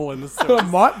trouble in the It sewers.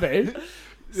 might be.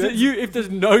 So if there's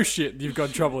no shit, you've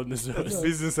got trouble in the sewers.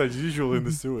 Business as usual in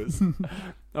the sewers.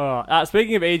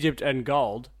 Speaking of Egypt and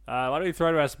gold, why don't we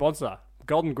throw to our sponsor,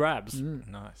 Golden Grabs?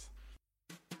 Nice.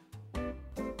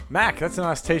 Mack, that's a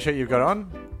nice t-shirt you've got on.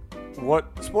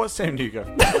 What sports team do you go?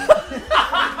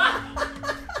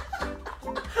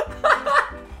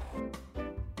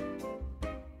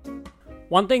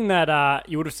 One thing that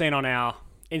you would have seen on our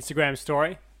Instagram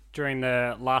story during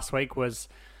the last week was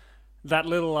that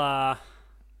little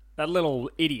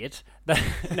idiot.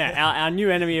 Now, our new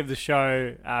enemy of the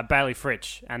show, Bailey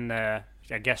Fritsch, and the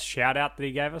shout out that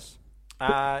he gave us.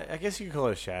 I guess you could call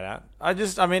it a shout out.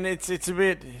 I mean, it's a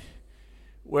bit.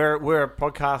 We're a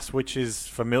podcast which is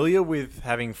familiar with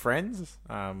having friends.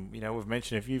 We've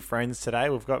mentioned a few friends today.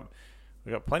 We've got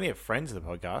plenty of friends of the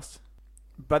podcast,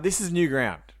 but this is new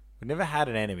ground. We've never had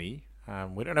an enemy.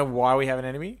 We don't know why we have an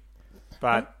enemy,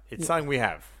 but it's something we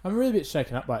have. I'm really a bit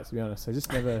shaken up by it, to be honest. I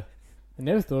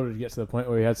never thought it'd get to the point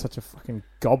where we had such a fucking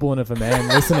goblin of a man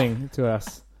listening to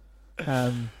us.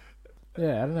 I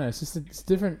don't know. It's just a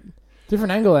different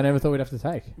angle I never thought we'd have to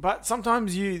take. But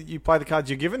sometimes you play the cards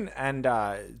you're given, and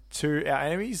to our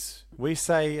enemies, we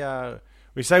say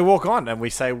walk on, and we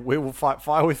say we will fight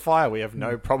fire with fire. We have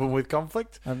no problem with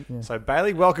conflict. So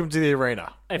Bailey, welcome to the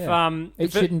arena.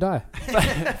 Eat shit and die.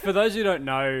 For those who don't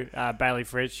know Bailey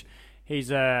Fritsch,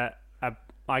 he's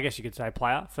I guess you could say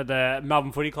player for the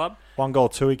Melbourne Footy Club. 1 goal,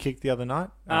 2 he kicked the other night.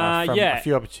 From a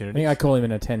few I opportunities. think I call him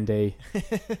an attendee.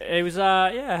 It was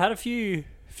had a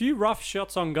few rough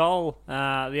shots on goal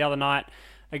the other night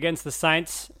against the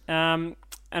Saints, and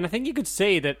I think you could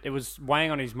see that it was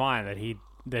weighing on his mind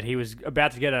that he was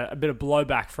about to get a bit of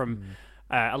blowback from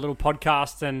a little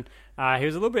podcast, and he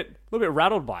was a little bit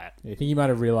rattled by it. I think he might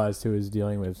have realised who he was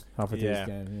dealing with halfway through his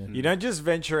game. Yeah. You don't just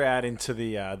venture out into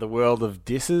the world of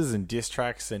disses and diss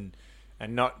tracks and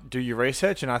not do your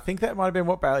research, and I think that might have been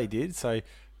what Bailey did. So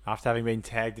after having been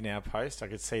tagged in our post, I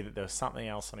could see that there was something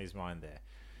else on his mind there.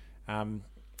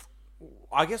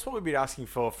 I guess what we'd be asking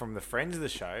for from the friends of the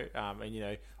show,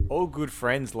 and all good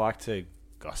friends like to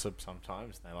gossip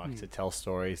sometimes. They like to tell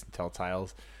stories and tell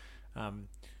tales.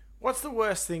 What's the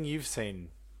worst thing you've seen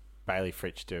Bailey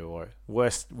Fritsch do, or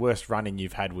worst run-in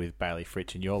you've had with Bailey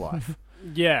Fritsch in your life?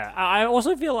 Yeah, I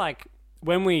also feel like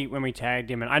when we tagged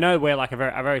him, and I know we're like a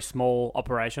very small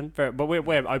operation, but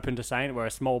we're open to saying it. We're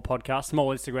a small podcast, small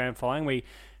Instagram following. We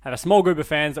have a small group of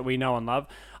fans that we know and love.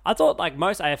 I thought like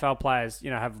most AFL players,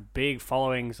 have big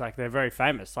followings, like they're very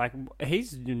famous. Like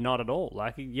he's not at all.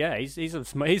 Like he's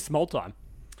small time.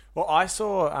 Well, I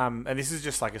saw, and this is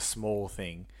just like a small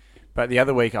thing, but the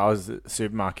other week I was at the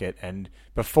supermarket, and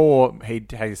before he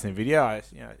tagged us in the video, I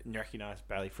recognised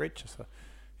Bailey Fritsch. So,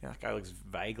 that guy looks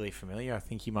vaguely familiar. I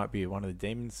think he might be one of the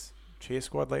Demons cheer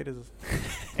squad leaders.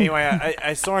 Anyway,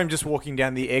 I saw him just walking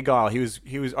down the egg aisle. He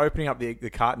was opening up the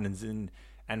cartons, and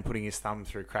and putting his thumb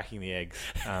through cracking the eggs.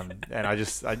 And I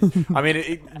mean,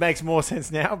 it makes more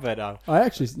sense now, but I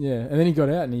actually, and then he got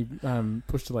out and he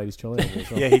pushed the lady's trolley over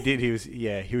as well. yeah, he did.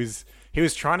 He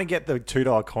was trying to get the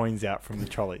 $2 coins out from the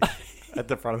trolleys at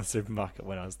the front of the supermarket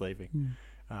when I was leaving.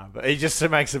 But it just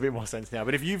makes a bit more sense now.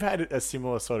 But if you've had a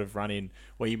similar sort of run-in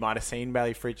where you might have seen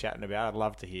Bailey Fritz out and about, I'd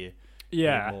love to hear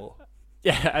more.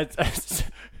 Yeah.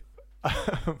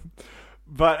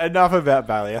 But enough about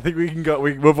Bailey. I think we can go.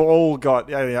 We've all got.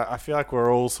 Yeah, I feel like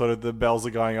we're all sort of the bells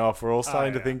are going off. We're all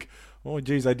starting to think, oh,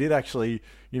 geez, I did actually,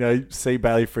 see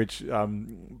Bailey Fritz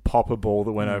pop a ball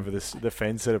that went over the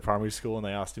fence at a primary school, and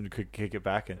they asked him to kick it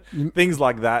back, and things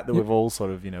like that we've all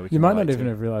sort of, you might not even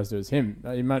have realised it was him.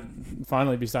 You might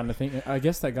finally be starting to think, I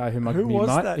guess that guy who mugged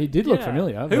me, he did look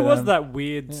familiar. Who was that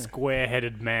weird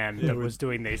square-headed man that was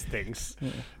doing these things?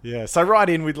 Yeah. So write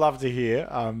in. We'd love to hear,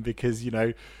 because,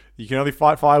 you can only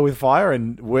fight fire with fire,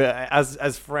 and we're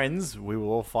as friends, we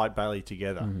will all fight Bailey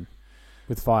together.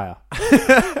 With fire.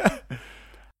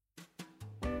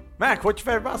 Mac, what's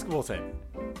your favourite basketball team?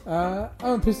 I'm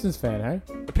a Pistons fan, hey?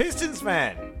 A Pistons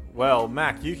fan. Well,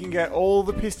 Mac, you can get all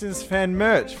the Pistons fan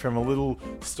merch from a little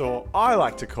store I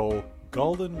like to call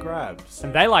Golden Grabs.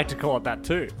 And they like to call it that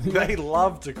too. They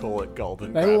love to call it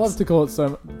Golden Grabs. They love to call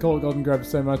it Golden Grabs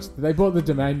so much that they bought the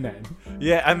domain name.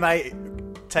 Yeah, and they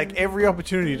take every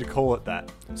opportunity to call it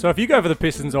that. So if you go for the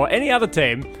Pistons or any other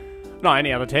team, not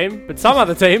any other team, but some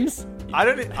other teams...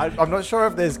 I'm not sure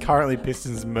if there's currently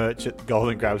Pistons merch at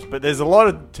Golden Grabs, but there's a lot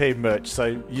of team merch,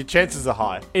 so your chances are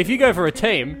high. If you go for a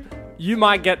team, you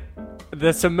might get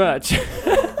some merch.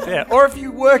 Yeah, or if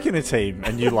you work in a team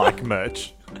and you like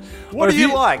merch. What do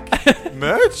you like?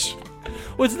 Merch?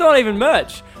 Well, it's not even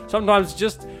merch. Sometimes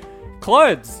just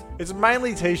clothes. It's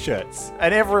mainly t-shirts,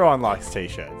 and everyone likes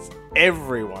t-shirts.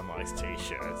 Everyone likes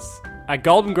t-shirts. At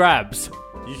Golden Grabs.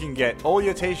 You can get all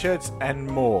your t-shirts and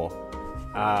more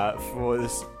for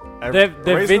this they're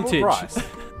vintage price.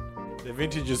 They're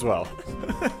vintage as well.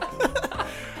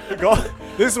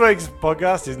 This week's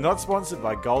podcast is not sponsored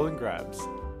by Golden Grabs.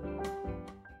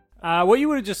 What you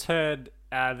would have just heard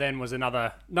then was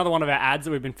another one of our ads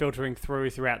that we've been filtering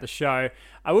throughout the show.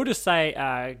 I will just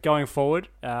say, going forward,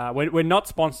 we're not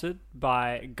sponsored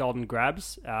by Golden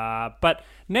Grabs, but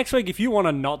next week, if you want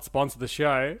to not sponsor the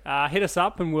show, hit us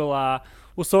up and we'll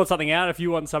sort something out. If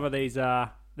you want some of these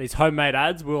homemade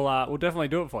ads, we'll definitely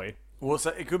do it for you. Well,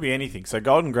 so it could be anything. So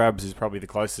Golden Grabs is probably the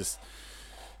closest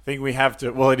thing we have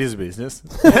to. Well, it is a business.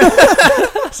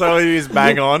 So it is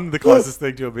bang on the closest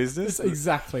thing to a business. That's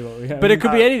exactly what we have. But it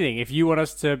could be anything. If you want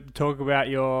us to talk about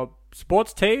your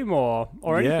sports team or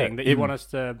anything that you want us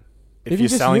to... If you're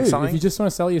selling something. If you just want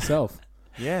to sell yourself.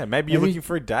 Yeah, maybe you're looking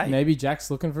for a date. Maybe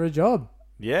Jack's looking for a job.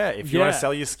 Yeah, if you want to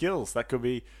sell your skills, that could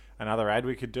be another ad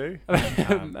we could do.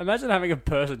 Imagine having a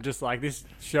person just like, this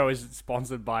show is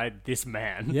sponsored by this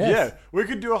man. Yes. Yeah, we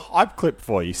could do a hype clip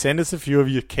for you. Send us a few of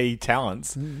your key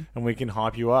talents and we can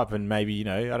hype you up, and maybe,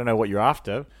 I don't know what you're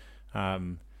after.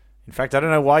 In fact, I don't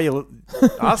know why you're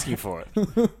asking for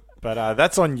it. But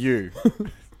that's on you.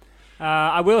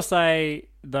 I will say,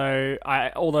 though,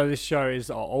 although this show is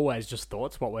always just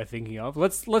thoughts, what we're thinking of,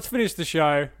 let's finish the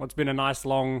show. It's been a nice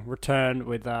long return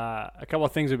with a couple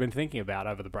of things we've been thinking about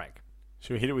over the break.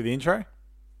 Should we hit it with the intro?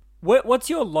 What's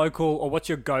your local or what's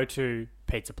your go-to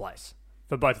pizza place?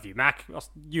 For both of you. Mac,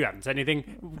 you haven't said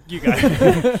anything. You go.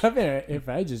 I've been here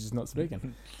for ages just not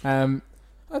speaking. I'd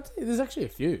say there's actually a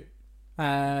few.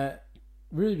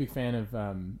 Really big fan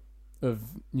of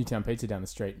Newtown Pizza down the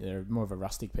street. They're more of a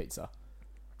rustic pizza.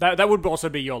 That would also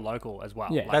be your local as well.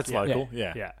 Yeah, that's local.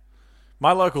 Yeah. Yeah.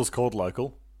 My local's called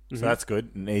Local, so that's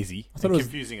good and easy. And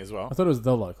confusing as well. I thought it was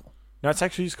The Local. No, it's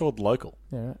actually just called Local.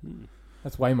 Yeah, right.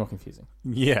 That's way more confusing.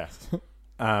 Yeah.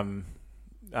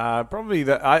 Probably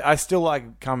that. I still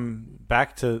come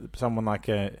back to someone like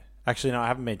actually, no, I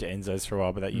haven't been to Enzo's for a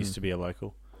while, but that used to be a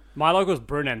local. My local's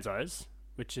Brun Enzo's,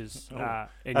 which is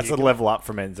that's a level up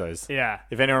from Enzo's. Yeah.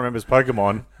 If anyone remembers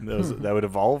Pokemon, they would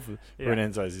evolve. Yeah. Brun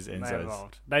Enzo's is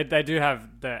Enzo's. They do have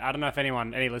I don't know if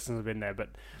any listeners have been there, but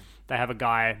they have a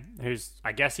guy who's,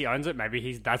 I guess he owns it.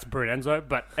 Maybe that's Brun Enzo,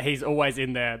 but he's always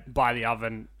in there by the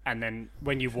oven. And then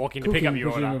when you walk in to pick up your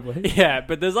order, yeah,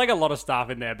 but there's a lot of staff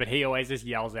in there, but he always just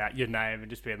yells out your name and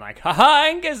just being like, "Haha,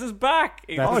 Angus is back!"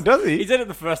 Does he? He did it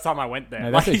the first time I went there.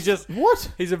 No, what?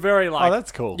 He's a very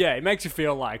that's cool. Yeah, it makes you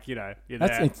feel like you're there.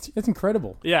 That's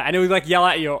incredible. Yeah, and he would yell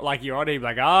at your order, he'd be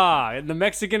like, the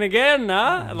Mexican again,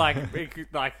 huh?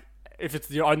 If it's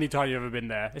the only time you've ever been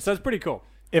there, so it's pretty cool.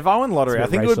 If I won lottery, I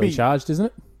think it would be charged, isn't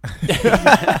it?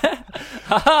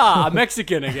 Haha, a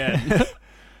Mexican again.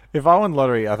 If I won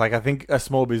lottery, I think a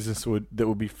small business that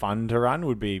would be fun to run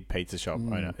would be pizza shop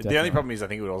owner. The definitely. only problem is I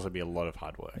think it would also be a lot of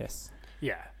hard work. Yes.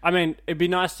 Yeah. I mean, it'd be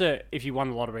nice to, if you won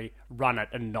the lottery, run it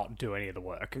and not do any of the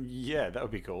work. Yeah, that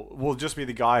would be cool. We'll just be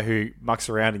the guy who mucks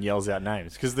around and yells out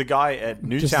names. Because the guy at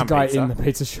Just a Newtown guy Pizza... in the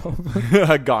pizza shop.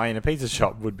 a guy in a pizza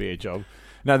shop would be a job.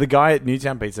 No, the guy at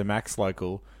Newtown Pizza, Mack's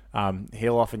local,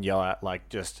 he'll often yell out, like,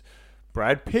 just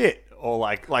Brad Pitt. Or,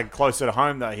 like closer to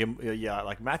home, though, he'll yell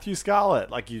like, Matthew Scarlett.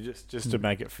 Like, you just to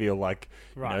make it feel like,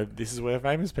 Right. you know, this is where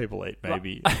famous people eat,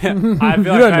 maybe. I feel You like don't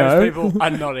famous know. people are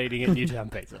not eating at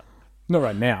Newtown Pizza. Not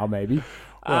right now, maybe.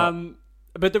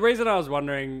 But the reason I was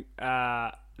wondering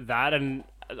that, and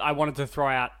I wanted to throw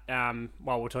out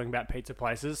while we're talking about pizza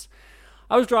places,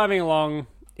 I was driving along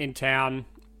in town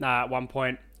at one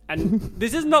point, and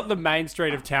this is not the main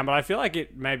street of town, but I feel like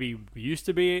it maybe used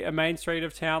to be a main street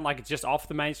of town, like it's just off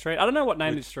the main street. I don't know what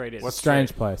name this street is.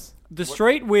 Strange place. The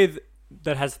street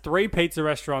that has 3 pizza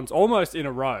restaurants almost in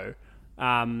a row,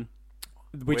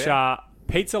 which Where? are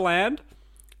Pizza Land,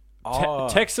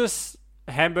 Texas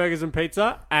Hamburgers and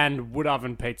Pizza, and Wood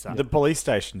Oven Pizza. The police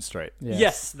station street.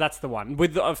 Yes, that's the one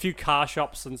with a few car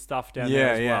shops and stuff down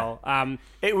there as well.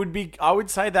 It would be, I would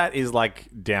say that is like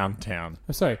downtown.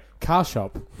 Oh, sorry, car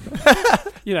shop.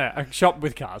 You know, a shop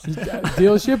with cars,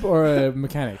 Dealership or a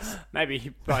mechanics?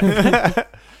 maybe. But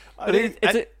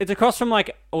it's across from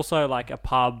also a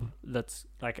pub that's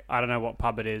like, I don't know what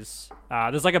pub it is.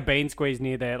 There's like a Bean Squeeze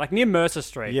near there, like near Mercer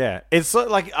Street. Yeah, it's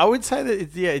like I would say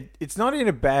that it's not in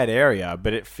a bad area,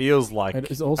 but it feels like It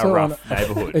is also a rough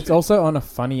neighborhood. It's also on a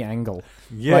funny angle.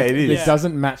 Yeah, it is. It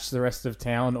doesn't match the rest of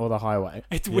town or the highway.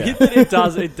 It's weird that it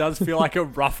does feel like a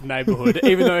rough neighborhood,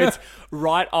 even though it's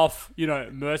right off,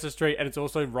 Mercer Street, and it's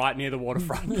also right near the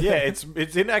waterfront. Yeah, it's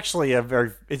in actually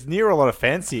it's near a lot of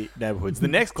fancy neighborhoods. The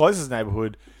next closest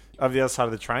neighborhood of the other side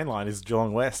of the train line is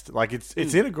Geelong West. Like it's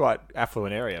in a quite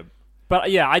affluent area.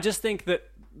 But yeah, I just think that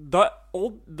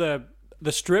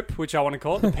the strip, which I want to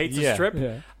call it, the pizza strip,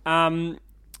 Yeah.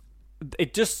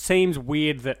 it just seems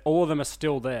weird that all of them are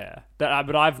still there.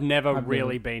 But I've never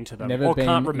really been to them, Never or been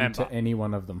can't remember. to any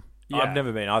one of them. Yeah. I've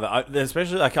never been either.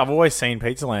 Especially I've always seen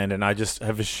Pizza Land, and I just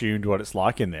have assumed what it's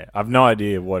like in there. I've no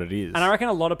idea what it is. And I reckon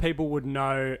a lot of people would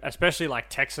know, especially like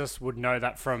Texas, would know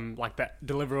that from like that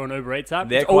Deliveroo and Uber Eats app.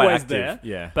 They're it's quite always active, there.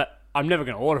 yeah. But I'm never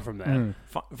going to order from there.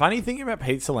 Funny thing about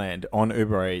Pizza Land on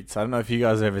Uber Eats, I don't know if you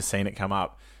guys have ever seen it come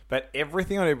up, but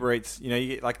everything on Uber Eats, you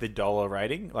get like the dollar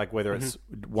rating, like whether it's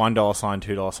 $1 sign,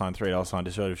 $2 sign, $3 sign,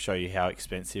 to sort of show you how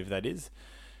expensive that is.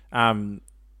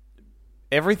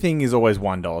 Everything is always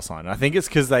 $1 sign. I think it's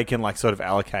because they can like sort of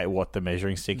allocate what the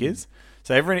measuring stick is.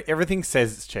 So everything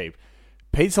says it's cheap.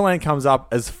 Pizza Land comes up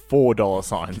as $4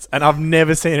 signs, and I've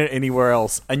never seen it anywhere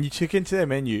else. And you check into their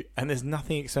menu, and there's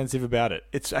nothing expensive about it.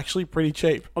 It's actually pretty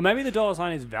cheap. Or maybe the dollar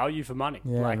sign is value for money.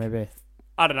 Yeah, maybe.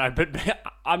 I don't know, but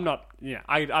I'm not.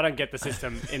 I don't get the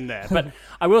system in there. But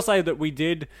I will say that we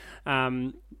did.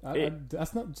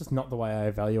 That's not the way I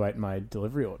evaluate my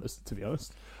delivery orders, to be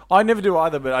honest. I never do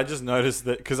either, but I just noticed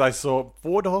that because I saw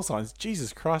 $4 signs.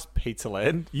 Jesus Christ, Pizza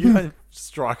Land! You don't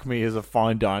strike me as a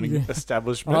fine dining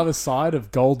establishment. On the side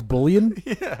of gold bullion.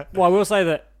 Well, I will say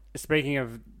that, speaking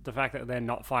of the fact that they're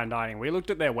not fine dining, we looked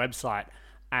at their website,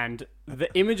 and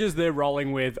the images they're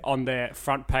rolling with on their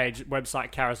front page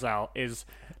website carousel is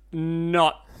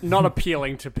not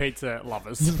appealing to pizza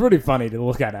lovers. It's pretty funny to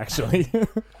look at, actually.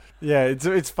 Yeah,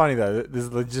 it's funny though.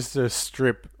 There's just a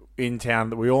strip in town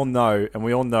that we all know, and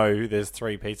we all know there's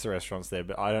 3 pizza restaurants there,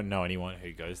 but I don't know anyone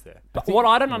who goes there. But what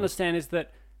I don't understand is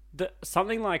that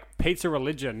something like Pizza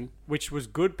Religion, which was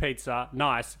good pizza,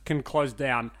 nice, can close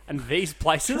down, and these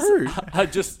places are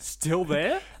just still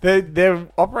there. They're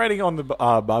operating on the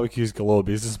barbecues galore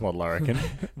business model, I reckon,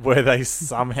 where they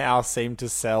somehow seem to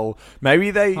sell.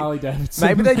 Harley Davidson.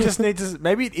 Maybe they just need to.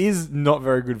 Maybe it is not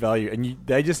very good value, and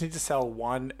they just need to sell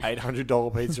one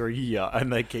 $800 pizza a year,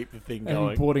 and they keep the thing and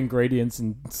going. import ingredients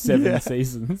in 7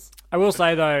 seasons. I will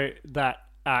say though that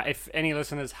if any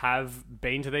listeners have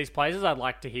been to these places, I'd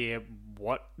like to hear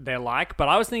what they're like. But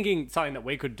I was thinking something that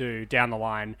we could do down the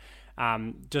line,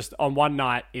 just on one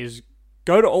night, is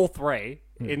go to all 3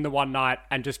 in the one night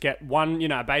and just get one,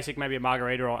 a basic, maybe a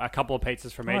margarita or a couple of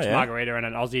pizzas from each, margarita and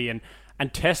an Aussie,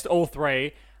 and test all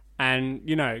 3 and,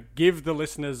 give the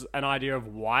listeners an idea of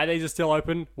why these are still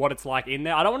open, what it's like in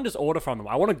there. I don't want to just order from them.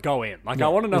 I want to go in. I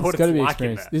want to know what it's like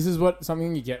in there. This is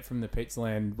something you get from the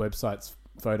Pizzaland website's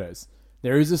photos.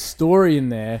 There is a story in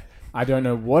there. I don't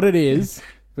know what it is,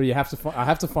 but I have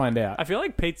to find out. I feel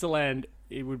like Pizzaland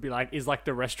it would be like is like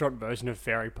the restaurant version of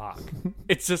Fairy Park.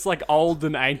 It's just like old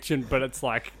and ancient, but it's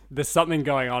like there's something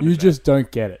going on. You just don't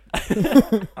get it.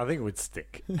 I think it would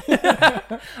stick.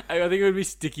 I think it would be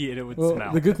sticky and it would Well,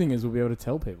 smell. the good thing is we'll be able to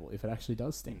tell people if it actually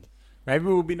does stink. Maybe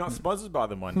we'll be not sponsored by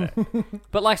them one day.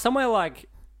 But like somewhere like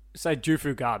say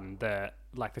Jufu Garden, the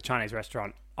Chinese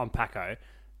restaurant on Paco,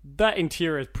 that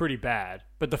interior is pretty bad,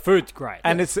 but the food's great.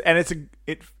 And it's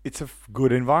a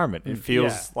good environment. It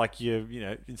feels like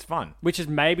it's fun. Which is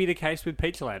maybe the case with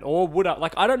Pizzaland, or would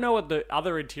I don't know what the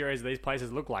other interiors of these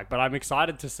places look like, but I'm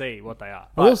excited to see what they are.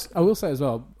 I will say as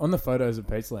well, on the photos of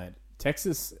Pizzaland,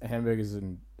 Texas hamburgers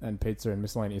and pizza and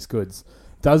miscellaneous goods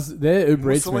does their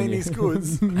Uber Eats menu. Miscellaneous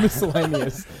goods.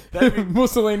 Miscellaneous.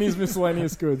 Mussolini's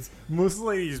miscellaneous goods.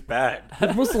 Mussolini's bad.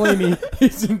 If Mussolini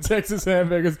is in Texas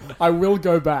hamburgers, I will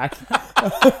go back.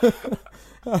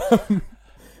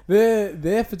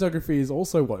 Their photography is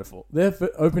also woeful. Their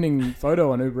opening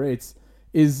photo on Uber Eats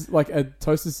is like a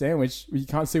toasted sandwich where you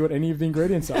can't see what any of the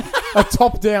ingredients are. A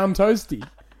top-down toasty.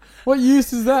 What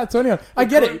use is that to anyone? I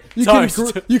get it.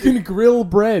 You can grill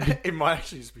bread. It might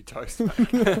actually just be toast.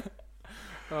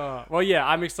 Well, yeah,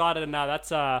 I'm excited, and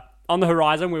that's on the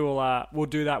horizon. We'll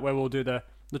do that where we'll do the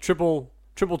triple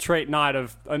treat night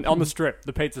on the strip,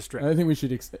 the pizza strip. I don't think we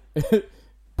should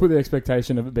put the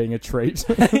expectation of it being a treat.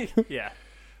 Yeah.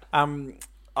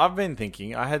 I've been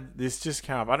thinking. I had this just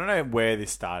come up. I don't know where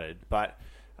this started, but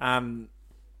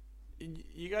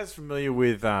you guys familiar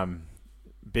with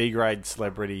B-grade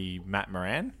celebrity Matt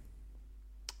Moran?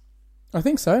 I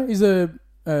think so. He's a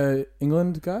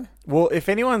England guy. Well, if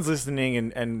anyone's listening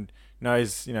and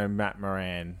knows, Matt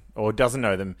Moran or doesn't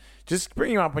know them, just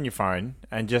bring him up on your phone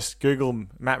and just Google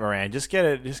Matt Moran. Just get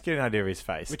an idea of his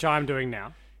face. Which I'm doing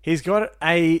now. He's got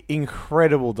a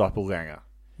incredible doppelganger.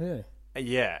 Yeah.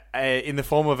 Yeah, in the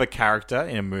form of a character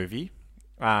in a movie.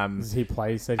 Does he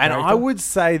play said and character? I would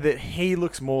say that he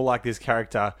looks more like this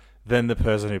character than the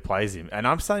person who plays him. And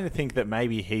I'm starting to think that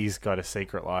maybe he's got a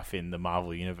secret life in the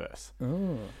Marvel Universe.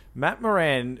 Oh. Matt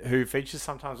Moran, who features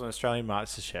sometimes on Australian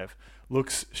MasterChef,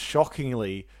 looks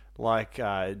shockingly like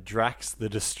Drax the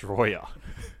Destroyer.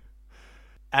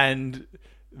 And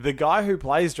the guy who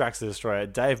plays Drax the Destroyer,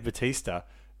 Dave Bautista,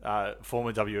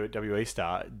 former WWE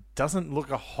star, doesn't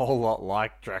look a whole lot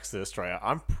like Drax the Destroyer.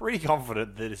 I'm pretty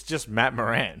confident that it's just Matt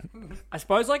Moran. I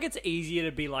suppose it's easier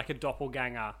to be like a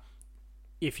doppelganger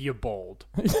if you're bald.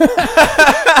 It's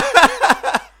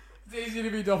easy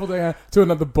to be doppelganger to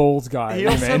another bald guy. He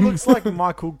also looks like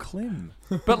Michael Klim.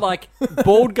 But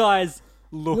bald guys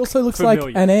look He also looks familiar.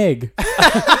 like an egg.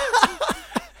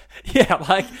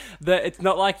 Yeah, it's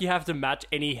not like you have to match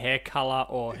any hair color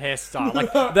or hairstyle.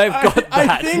 They've got that.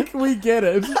 I think we get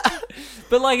it.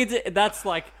 But that's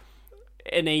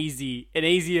an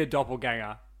easier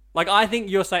doppelganger. I think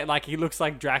you're saying he looks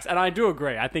like Drax, and I do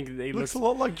agree. I think that he Looks a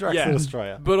lot like Drax the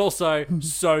Destroyer. But also,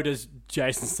 so does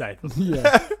Jason Statham.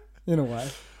 Yeah, in a way.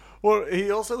 Well,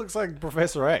 he also looks like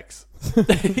Professor X.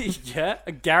 Yeah,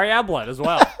 Gary Ablett as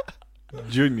well.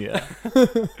 Junior.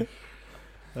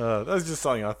 That was just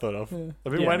something I thought of.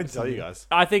 I've been waiting to tell you guys.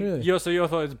 I think Really? your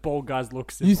thought is bald guys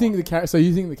look similar. You think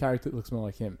the character looks more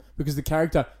like him because the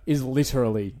character is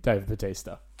literally Dave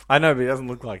Bautista, I know, but he doesn't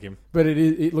look like him. but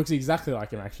it looks exactly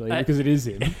like him actually because it is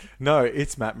him. No,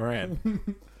 it's Matt Moran.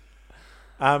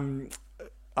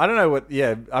 I don't know what...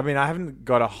 Yeah, I mean, I haven't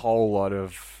got a whole lot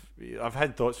of... I've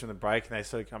had thoughts from the break and they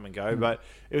sort of come and go, but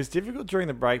it was difficult during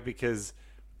the break because,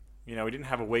 we didn't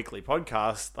have a weekly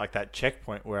podcast, like that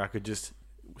checkpoint where I could just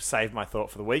save my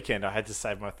thought for the weekend. I had to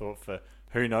save my thought for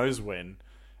who knows when.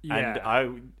 Yeah. And I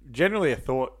generally a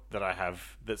thought that I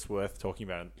have that's worth talking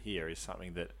about here is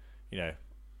something that,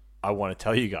 I want to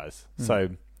tell you guys.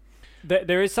 So...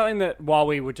 There is something that, while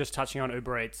we were just touching on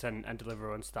Uber Eats and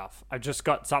Deliveroo and stuff, I've just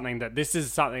got something that this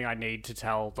is something I need to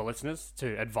tell the listeners,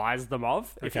 to advise them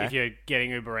of, if you're getting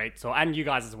Uber Eats, and you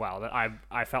guys as well, that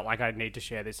I felt like I'd need to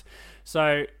share this.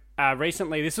 So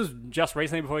recently, this was just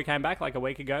recently before we came back, like a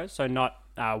week ago, so not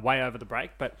way over the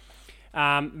break, but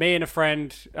me and a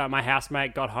friend, my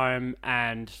housemate, got home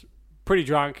and pretty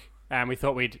drunk, and we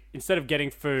thought instead of getting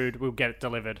food, we'll get it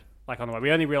delivered. On the way.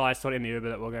 We only realised in the Uber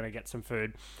that we were going to get some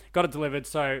food. Got it delivered,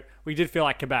 so we did feel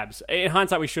like kebabs. In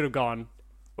hindsight, we should have gone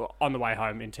on the way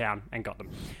home in town and got them.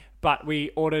 But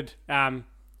we ordered a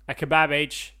kebab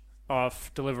each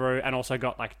off Deliveroo and also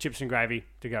got chips and gravy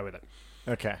to go with it.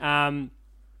 Okay.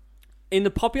 In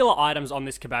the popular items on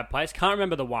this kebab place, can't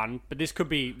remember the one, but this could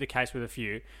be the case with a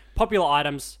few. Popular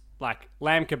items like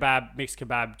lamb kebab, mixed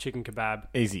kebab, chicken kebab.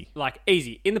 Easy.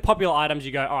 Easy. In the popular items,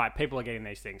 you go, all right, people are getting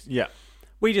these things. Yeah.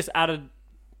 We just added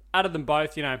them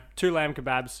both, 2 lamb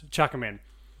kebabs, chuck them in.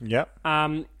 Yep.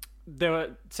 they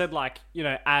were said like, you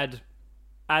know, add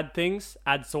things,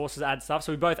 add sauces, add stuff.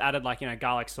 So we both added like, you know,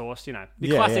 garlic sauce, you know, the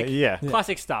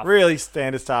classic stuff. Really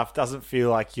standard stuff. Doesn't feel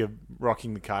like you're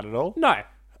rocking the cart at all. No.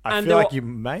 I feel like you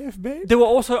may have been. There were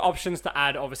also options to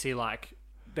add, obviously, like,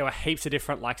 there were heaps of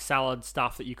different, like, salad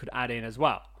stuff that you could add in as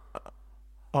well.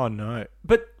 Oh, no.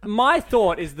 But my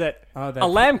thought is that a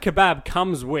lamb kebab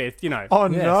comes with, you know... Oh,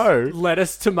 no.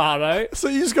 Lettuce, tomato. So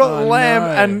you just got lamb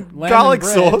and garlic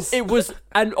sauce. It was...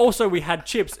 And also we had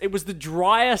chips. It was the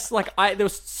driest... Like, there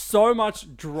was so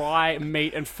much dry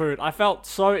meat and food. I felt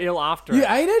so ill after You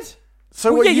it. ate it?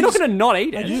 So Well, yeah, you're not going to not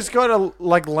eat it. You just got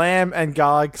lamb and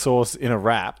garlic sauce in a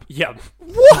wrap. Yeah.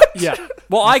 What? Yeah.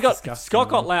 Well, disgusting, Scott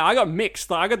got lamb. I got mixed.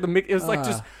 Like, I got the mix. It was like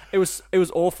just... It was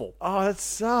awful. Oh, that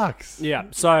sucks. Yeah,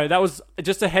 so that was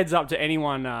just a heads up to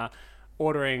anyone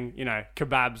ordering, you know,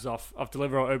 kebabs off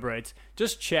Deliveroo or Uber Eats.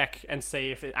 Just check and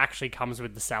see if it actually comes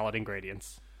with the salad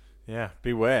ingredients. Yeah,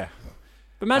 beware.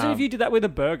 But imagine if you did that with a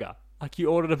burger. Like you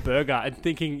ordered a burger and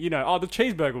thinking, you know, the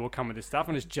cheeseburger will come with this stuff,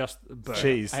 and it's just a burger.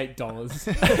 Cheese.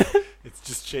 $8. It's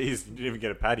just cheese. You didn't even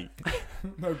get a patty.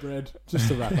 No bread. Just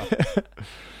a wrapper.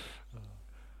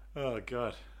 Oh,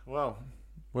 God. Well...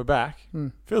 We're back.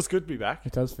 Feels good to be back.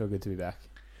 It does feel good to be back.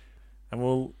 And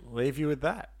we'll leave you with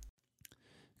that.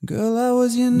 Girl, I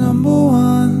was your number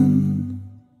one.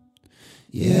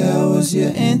 Yeah, I was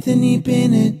your Anthony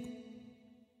Bennett.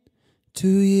 2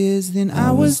 years, then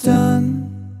I was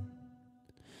done.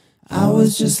 I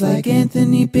was just like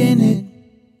Anthony Bennett.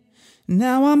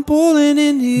 Now I'm balling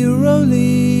in the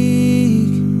EuroLeague.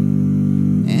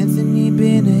 Anthony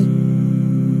Bennett.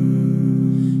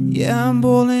 Yeah, I'm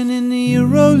balling in the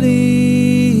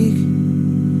EuroLeague.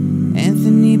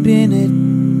 Anthony Bennett.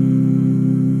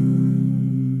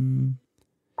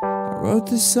 I wrote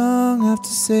this song after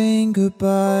saying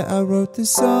goodbye. I wrote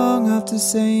this song after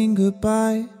saying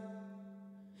goodbye.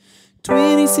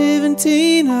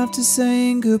 2017 after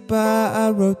saying goodbye.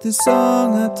 I wrote this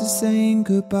song after saying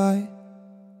goodbye.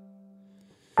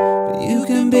 But you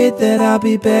can bet that I'll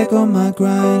be back on my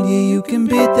grind. Yeah, you can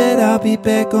bet that I'll be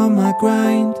back on my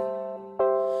grind.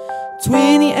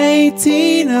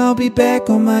 2018, I'll be back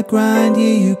on my grind.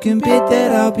 Yeah, you can bet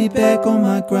that I'll be back on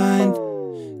my grind.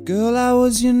 Girl, I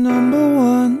was your number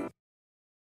one.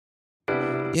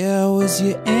 Yeah, I was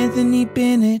your Anthony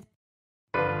Bennett.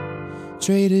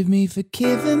 Traded me for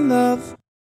Kevin Love.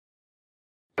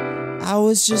 I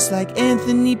was just like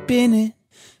Anthony Bennett.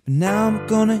 But now I'm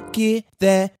gonna get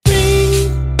that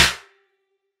ring.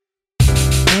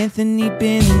 Anthony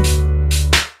Bennett.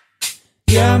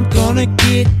 Yeah, I'm gonna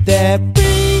get that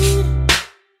ring.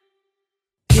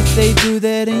 If they do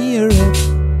that in Europe.